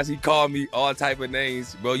many times he called me all type of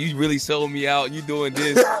names? Bro, you really sold me out. You doing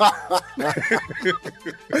this.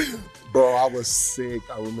 Bro, I was sick.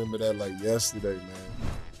 I remember that like yesterday, man.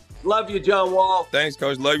 Love you, John Wall. Thanks,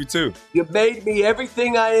 Coach. Love you, too. You made me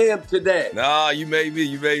everything I am today. Nah, you made me.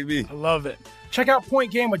 You made me. I love it. Check out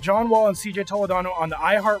Point Game with John Wall and CJ Toledano on the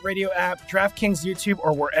iHeartRadio app, DraftKings YouTube,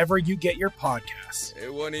 or wherever you get your podcasts.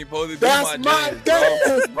 It wasn't even supposed to be That's my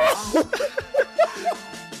game, bro.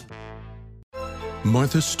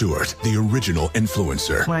 Martha Stewart, the original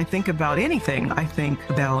influencer. When I think about anything, I think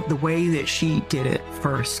about the way that she did it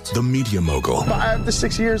first. The media mogul. 5 to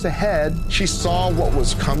 6 years ahead, she saw what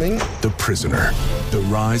was coming. The prisoner. The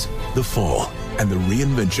rise, the fall, and the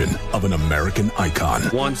reinvention of an American icon.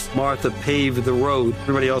 Once Martha paved the road,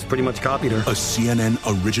 everybody else pretty much copied her. A CNN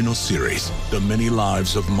original series, The Many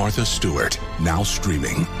Lives of Martha Stewart, now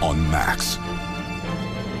streaming on Max.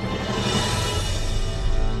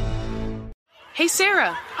 Hey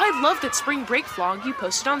Sarah, I love that spring break vlog you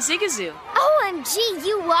posted on Zigazoo. OMG,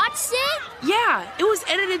 you watched it? Yeah, it was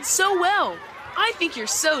edited so well. I think you're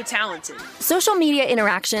so talented. Social media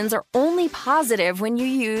interactions are only positive when you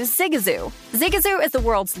use Zigazoo. Zigazoo is the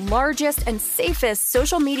world's largest and safest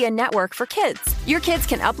social media network for kids. Your kids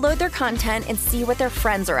can upload their content and see what their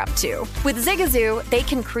friends are up to. With Zigazoo, they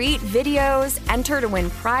can create videos, enter to win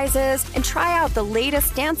prizes, and try out the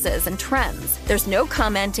latest dances and trends. There's no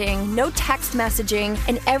commenting, no text messaging,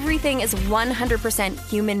 and everything is 100%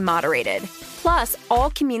 human moderated. Plus,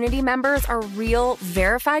 all community members are real,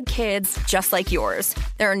 verified kids just like yours.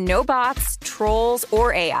 There are no bots, trolls,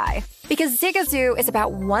 or AI. Because Zigazoo is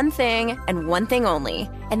about one thing and one thing only,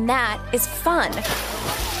 and that is fun.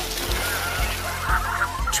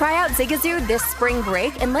 Try out Zigazoo this spring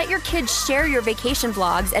break and let your kids share your vacation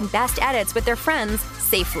vlogs and best edits with their friends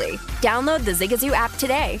safely. Download the Zigazoo app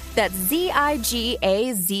today. That's Zigazoo.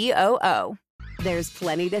 There's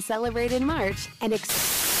plenty to celebrate in March and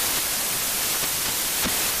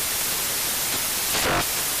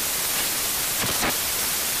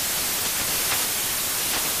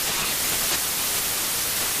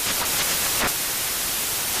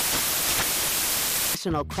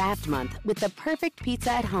National Craft Month with the perfect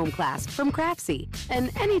pizza at home class from Craftsy. And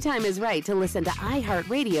anytime is right to listen to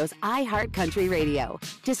iHeartRadio's iHeart Country Radio.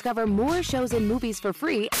 Discover more shows and movies for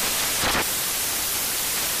free.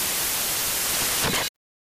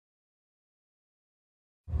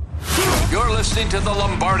 You're listening to The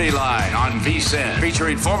Lombardi Line on VSiN,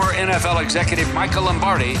 featuring former NFL executive Michael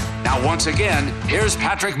Lombardi. Now, once again, here's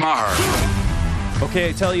Patrick Maher. Okay,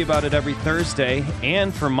 I tell you about it every Thursday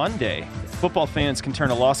and for Monday. Football fans can turn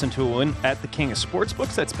a loss into a win at the king of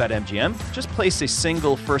sportsbooks. That's BetMGM. Just place a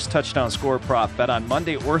single first touchdown score prop bet on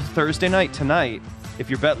Monday or Thursday night tonight. If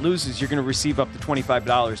your bet loses, you're going to receive up to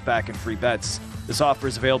 $25 back in free bets. This offer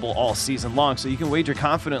is available all season long, so you can wager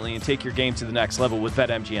confidently and take your game to the next level with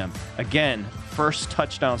BetMGM. Again, first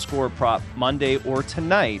touchdown score prop Monday or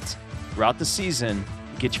tonight throughout the season.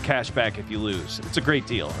 Get your cash back if you lose. It's a great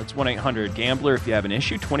deal. It's 1-800-GAMBLER if you have an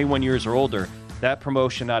issue, 21 years or older. That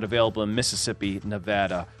promotion not available in Mississippi,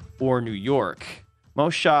 Nevada, or New York.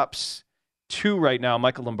 Most shops, 2 right now.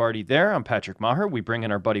 Michael Lombardi there. I'm Patrick Maher. We bring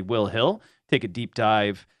in our buddy Will Hill. Take a deep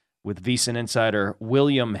dive with VSiN insider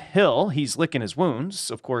William Hill. He's licking his wounds,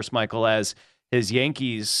 of course, Michael, as his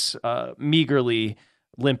Yankees meagerly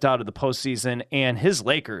limped out of the postseason, and his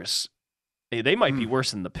Lakers, they might be worse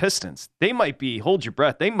than the Pistons. They might be, hold your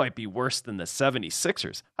breath, they might be worse than the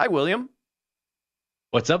 76ers. Hi, William.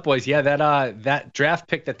 What's up, boys? Yeah, that draft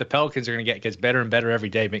pick that the Pelicans are going to get gets better and better every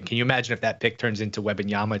day. But can you imagine if that pick turns into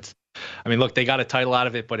Wembanyama? I mean, look, they got a title out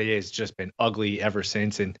of it, but it has just been ugly ever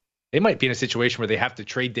since. And they might be in a situation where they have to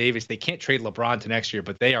trade Davis. They can't trade LeBron to next year,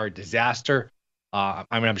 but they are a disaster. I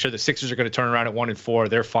mean, I'm sure the Sixers are going to turn around at 1-4.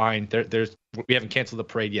 They're fine. We haven't canceled the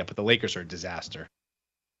parade yet, but the Lakers are a disaster.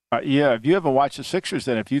 Yeah, if you haven't watched the Sixers,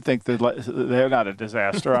 then if you think that they're not a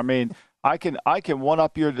disaster, I mean, I can one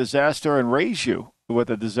up your disaster and raise you with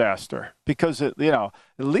a disaster because at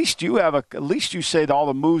least you say that all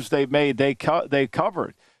the moves they've made they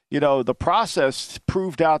covered. The process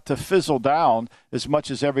proved out to fizzle down as much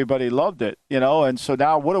as everybody loved it. And so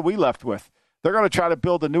now what are we left with? They're going to try to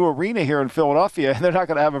build a new arena here in Philadelphia, and they're not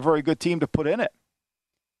going to have a very good team to put in it.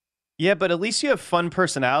 Yeah, but at least you have fun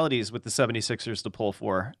personalities with the 76ers to pull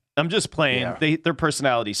for. I'm just playing. Yeah. Their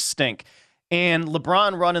personalities stink. And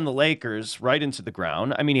LeBron running the Lakers right into the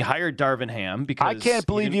ground. I mean, he hired Darvin Ham because I can't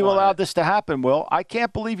believe you allowed this to happen, Will. I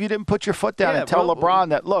can't believe you didn't put your foot down and tell LeBron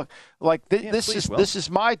that, look, like this is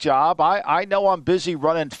my job. I know I'm busy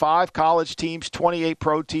running 5 college teams, 28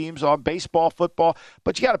 pro teams on baseball, football,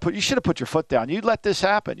 but you should have put your foot down. You let this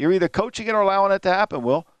happen. You're either coaching it or allowing it to happen,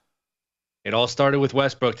 Will. It all started with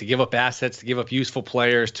Westbrook to give up assets, to give up useful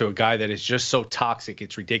players to a guy that is just so toxic.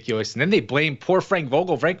 It's ridiculous. And then they blame poor Frank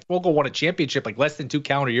Vogel. Frank Vogel won a championship like less than 2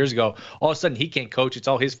 calendar years ago. All of a sudden, he can't coach. It's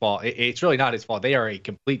all his fault. It's really not his fault. They are a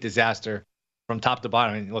complete disaster from top to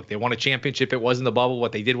bottom. I mean, look, they won a championship. It was in the bubble,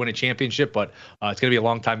 what they did win a championship, but it's going to be a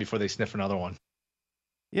long time before they sniff another one.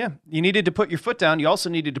 Yeah, you needed to put your foot down. You also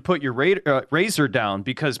needed to put your razor down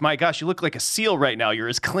because, my gosh, you look like a seal right now. You're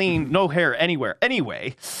as clean, no hair anywhere.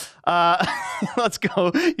 Anyway, let's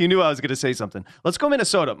go. You knew I was going to say something. Let's go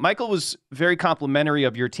Minnesota. Michael was very complimentary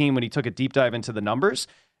of your team when he took a deep dive into the numbers.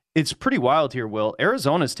 It's pretty wild here, Will.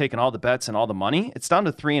 Arizona's taken all the bets and all the money. It's down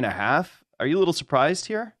to 3.5. Are you a little surprised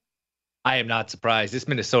here? I am not surprised. This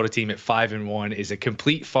Minnesota team at 5-1 is a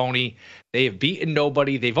complete phony. They have beaten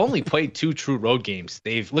nobody. They've only played 2 true road games.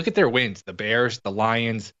 Look at their wins: the Bears, the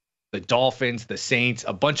Lions, the Dolphins, the Saints,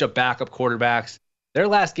 a bunch of backup quarterbacks. Their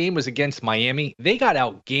last game was against Miami. They got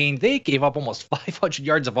outgained. They gave up almost 500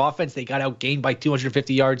 yards of offense. They got outgained by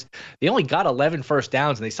 250 yards. They only got 11 first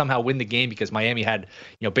downs, and they somehow win the game because Miami had,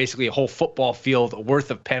 basically a whole football field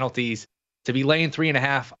worth of penalties. To be laying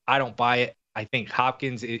 3.5, I don't buy it. I think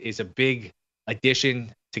Hopkins is a big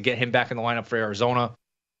addition to get him back in the lineup for Arizona.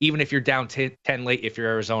 Even if you're down 10 late, if you're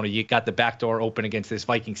Arizona, you got the back door open against this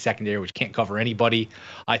Vikings secondary, which can't cover anybody.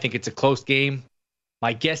 I think it's a close game.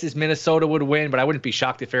 My guess is Minnesota would win, but I wouldn't be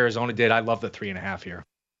shocked if Arizona did. I love the 3.5 here.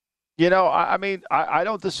 I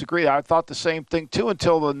don't disagree. I thought the same thing, too,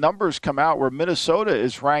 until the numbers come out where Minnesota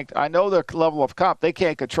is ranked. I know their level of comp. They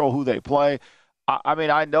can't control who they play.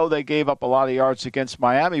 I know they gave up a lot of yards against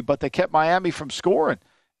Miami, but they kept Miami from scoring.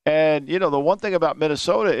 And, the one thing about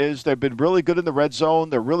Minnesota is they've been really good in the red zone.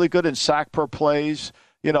 They're really good in sack per plays,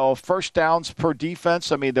 first downs per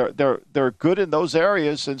defense. I mean, they're good in those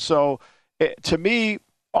areas. And so, to me,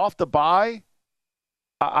 off the bye,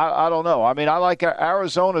 I don't know. I mean, I like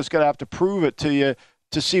Arizona's going to have to prove it to you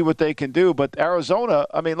to see what they can do. But Arizona,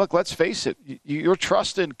 I mean, look, let's face it. You're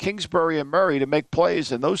trusting Kingsbury and Murray to make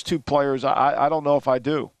plays, and those 2 players, I don't know if I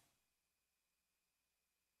do.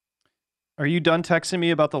 Are you done texting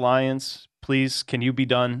me about the Lions? Please, can you be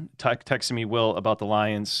done texting me, Will, about the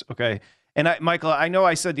Lions? Okay. And Michael, I know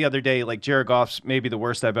I said the other day, like, Jared Goff's maybe the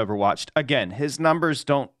worst I've ever watched. Again, his numbers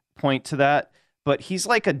don't point to that, but he's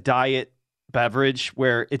like a diet beverage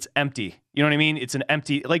where it's empty. You know what I mean? It's an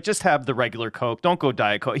empty, like, just have the regular Coke. Don't go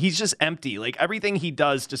Diet Coke. He's just empty. Like, everything he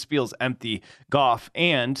does just feels empty. Goff.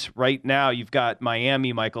 And right now you've got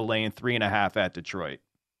Miami, Michael, laying 3.5 at Detroit.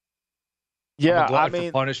 Yeah, I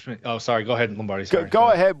mean, punishment. Oh, sorry. Go ahead, Lombardi. Sorry.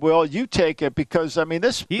 Go ahead, Will. You take it because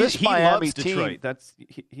this he Miami loves team. Detroit. That's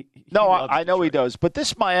I know he does, but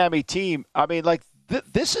this Miami team. I mean, like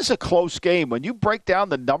this is a close game. When you break down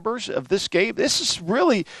the numbers of this game, this is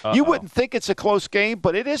really you wouldn't think it's a close game,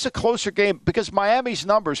 but it is a closer game because Miami's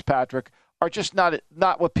numbers, Patrick, are just not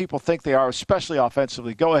what people think they are, especially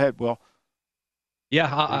offensively. Go ahead, Will.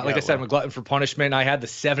 Yeah, like I said, I'm a glutton for punishment. I had the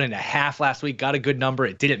 7.5 last week, got a good number.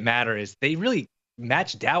 It didn't matter. They really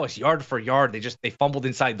matched Dallas yard for yard. They fumbled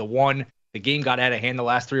inside the 1. The game got out of hand the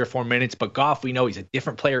last 3 or 4 minutes. But Goff, we know he's a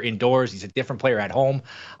different player indoors. He's a different player at home.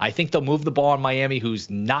 I think they'll move the ball on Miami, who's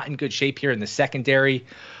not in good shape here in the secondary.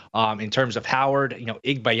 In terms of Howard,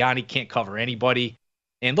 Igbayani can't cover anybody.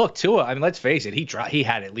 And look, Tua, I mean, let's face it, he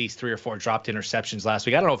had at least 3 or 4 dropped interceptions last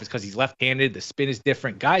week. I don't know if it's because he's left-handed, the spin is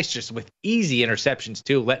different. Guys just with easy interceptions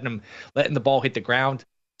too, letting the ball hit the ground.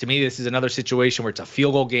 To me, this is another situation where it's a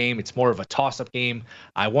field goal game. It's more of a toss-up game.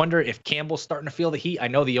 I wonder if Campbell's starting to feel the heat. I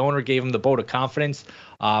know the owner gave him the vote of confidence,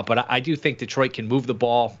 but I do think Detroit can move the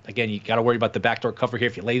ball. Again, you got to worry about the backdoor cover here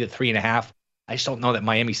if you lay the 3.5. I just don't know that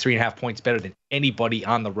Miami's 3.5 points better than anybody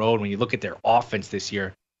on the road when you look at their offense this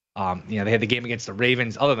year. They had the game against the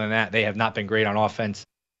Ravens. Other than that, they have not been great on offense.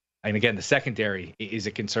 And again, the secondary is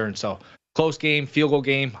a concern. So close game, field goal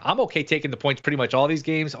game. I'm okay taking the points pretty much all these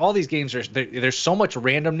games. All these games, there's so much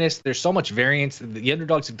randomness. There's so much variance. The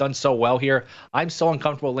underdogs have done so well here. I'm so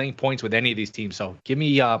uncomfortable laying points with any of these teams. So give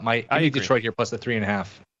me Detroit here plus the 3.5.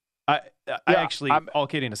 All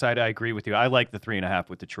kidding aside, I agree with you. I like the 3.5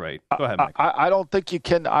 with Detroit. Go ahead, Mike. I don't think you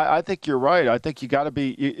can. I think you're right. I think you got to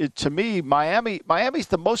be. To me, Miami's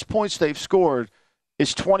the most points they've scored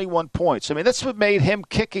is 21 points. I mean, that's what made him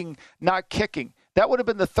kicking, not kicking. That would have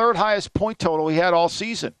been the 3rd highest point total he had all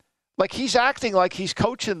season. Like he's acting like he's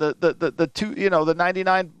coaching the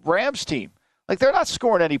 99 Rams team. Like, they're not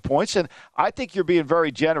scoring any points, and I think you're being very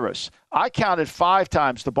generous. I counted 5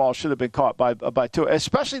 times the ball should have been caught by Tua,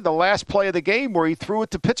 especially the last play of the game where he threw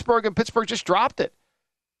it to Pittsburgh, and Pittsburgh just dropped it.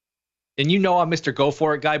 And you know I'm Mr. Go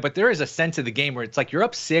For It guy, but there is a sense of the game where it's like you're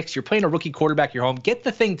up 6, you're playing a rookie quarterback, you're home, get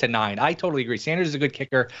the thing to 9. I totally agree. Sanders is a good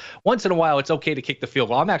kicker. Once in a while, it's okay to kick the field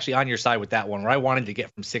goal. I'm actually on your side with that one, where I wanted to get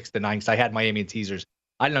from 6 to 9 because I had Miami and teasers.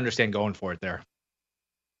 I didn't understand going for it there.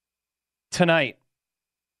 Tonight,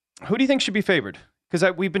 who do you think should be favored?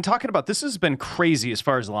 Because we've been talking about this has been crazy as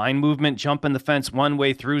far as line movement, jumping the fence one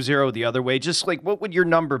way through 0 the other way. Just like, what would your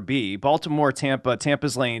number be? Baltimore, Tampa.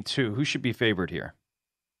 Tampa's laying 2. Who should be favored here?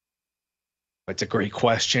 It's a great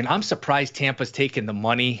question. I'm surprised Tampa's taking the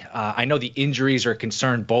money. I know the injuries are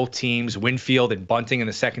concerned both teams, Winfield and Bunting in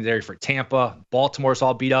the secondary for Tampa. Baltimore's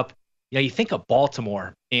all beat up. You know, you think of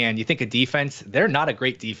Baltimore and you think of defense. They're not a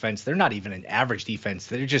great defense. They're not even an average defense.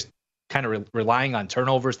 They're just kind of relying on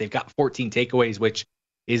turnovers. They've got 14 takeaways, which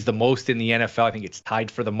is the most in the NFL. I think it's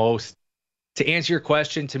tied for the most. To answer your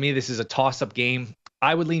question, to me, this is a toss-up game.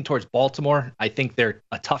 I would lean towards Baltimore. I think they're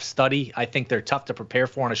a tough study. I think they're tough to prepare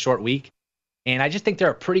for on a short week. And I just think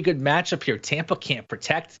they're a pretty good matchup here. Tampa can't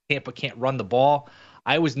protect. Tampa can't run the ball.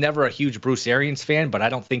 I was never a huge Bruce Arians fan, but I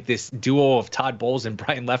don't think this duo of Todd Bowles and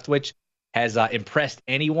Brian Leftwich has impressed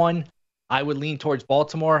anyone. I would lean towards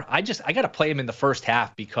Baltimore. I got to play them in the first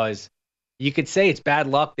half because you could say it's bad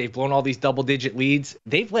luck. They've blown all these double-digit leads.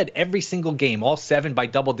 They've led every single game, all 7 by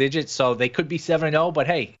double digits, so they could be 7-0. But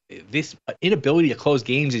hey, this inability to close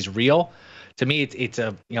games is real. To me, it's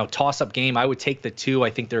a toss-up game. I would take the 2. I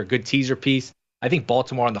think they're a good teaser piece. I think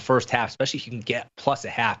Baltimore in the first half, especially if you can get plus a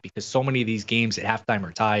half, because so many of these games at halftime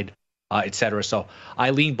are tied, et cetera. So I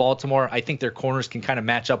lean Baltimore. I think their corners can kind of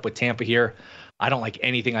match up with Tampa here. I don't like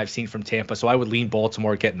anything I've seen from Tampa, so I would lean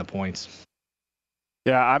Baltimore getting the points.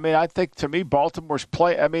 Yeah, I mean, I think to me, Baltimore's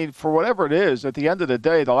play, I mean, for whatever it is, at the end of the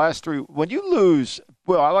day, the last 3, when you lose,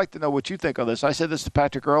 well, I like to know what you think of this. I said this to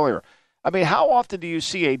Patrick earlier. I mean, how often do you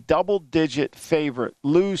see a double-digit favorite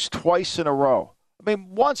lose twice in a row? I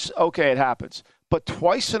mean, once, okay, it happens. But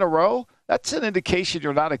twice in a row, that's an indication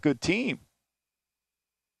you're not a good team.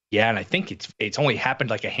 Yeah, and I think it's only happened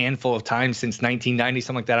like a handful of times since 1990,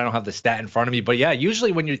 something like that. I don't have the stat in front of me. But yeah,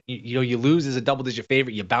 usually when you lose as a double-digit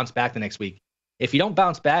favorite, you bounce back the next week. If you don't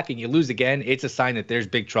bounce back and you lose again, it's a sign that there's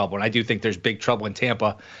big trouble. And I do think there's big trouble in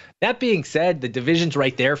Tampa. That being said, the division's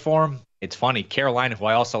right there for them. It's funny. Carolina, who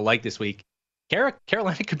I also like this week,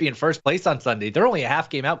 Carolina could be in first place on Sunday. They're only a half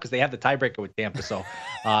game out because they have the tiebreaker with Tampa. So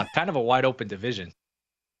kind of a wide open division.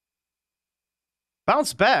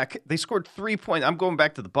 Bounce back. They scored 3 points. I'm going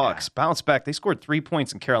back to the Bucs. Yeah. Bounce back. They scored 3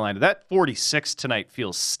 points in Carolina. That 46 tonight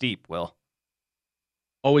feels steep, Will.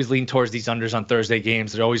 Always lean towards these unders on Thursday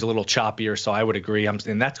games. They're always a little choppier, so I would agree.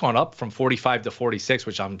 And that's gone up from 45 to 46,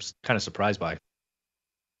 which I'm kind of surprised by.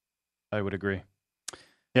 I would agree.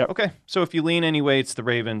 Yeah. Okay. So if you lean anyway, it's the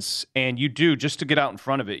Ravens, and you do, just to get out in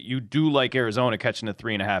front of it, you do like Arizona catching the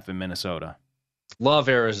 3.5 in Minnesota. Love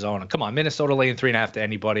Arizona. Come on, Minnesota laying 3.5 to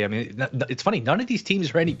anybody. I mean, it's funny. None of these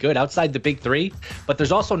teams are any good outside the big 3, but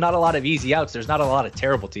there's also not a lot of easy outs. There's not a lot of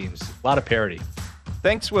terrible teams. A lot of parity.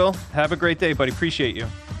 Thanks, Will. Have a great day, buddy. Appreciate you.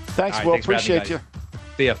 Thanks, Will. Appreciate you.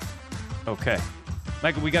 See ya. Okay.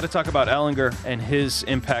 Michael, we got to talk about Ehlinger and his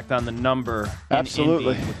impact on the number.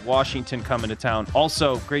 Absolutely. Indy with Washington coming to town.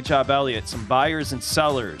 Also, great job, Elliot. Some buyers and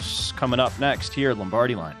sellers coming up next here at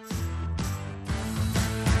Lombardi Line.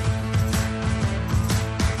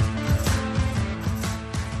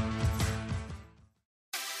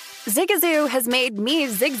 Zigazoo has made me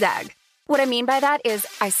zigzag. What I mean by that is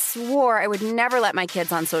I swore I would never let my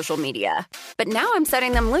kids on social media. But now I'm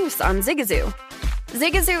setting them loose on Zigazoo.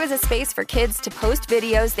 Zigazoo is a space for kids to post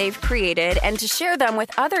videos they've created and to share them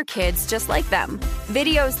with other kids just like them.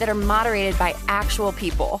 Videos that are moderated by actual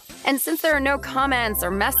people. And since there are no comments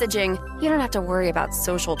or messaging, you don't have to worry about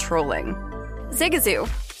social trolling. Zigazoo,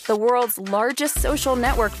 the world's largest social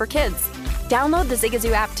network for kids. Download the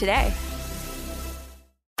Zigazoo app today.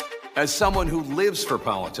 As someone who lives for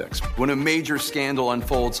politics, when a major scandal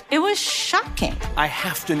unfolds, it was shocking. I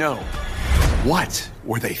have to know, what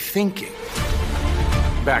were they thinking?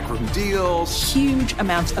 Backroom deals, huge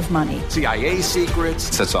amounts of money, CIA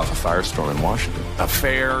secrets, sets off a firestorm in Washington,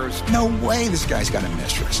 affairs. No way this guy's got a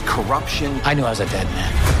mistress. Corruption. I knew I was a dead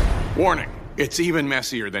man. Warning, it's even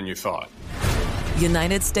messier than you thought.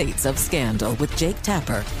 United States of Scandal with Jake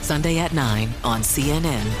Tapper, Sunday at 9 on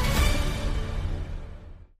CNN.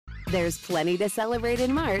 There's plenty to celebrate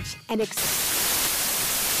in March and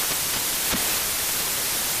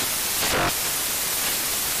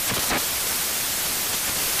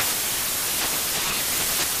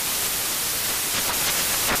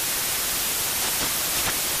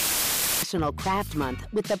National Craft Month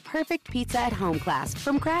with the perfect pizza at home class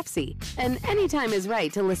from Craftsy. And anytime is right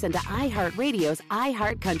to listen to iHeartRadio's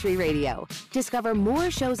iHeart Country Radio. Discover more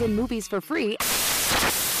shows and movies for free.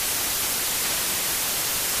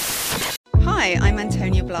 Hi, I'm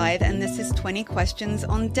Antonia Blythe, and this is 20 Questions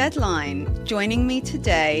on Deadline. Joining me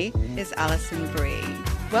today is Alison Brie.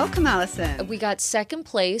 Welcome, Alison. We got second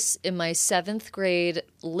place in my 7th grade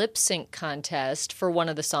lip sync contest for one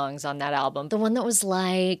of the songs on that album. The one that was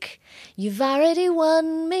like, "You've already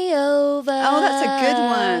won me over." Oh, that's a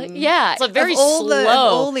good one. Yeah. It's like very slow. Of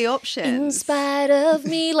all the options. In spite of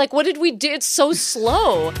me. Like, what did we do? It's so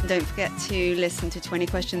slow. Don't forget to listen to 20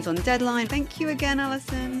 Questions on Deadline. Thank you again,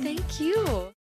 Alison. Thank you.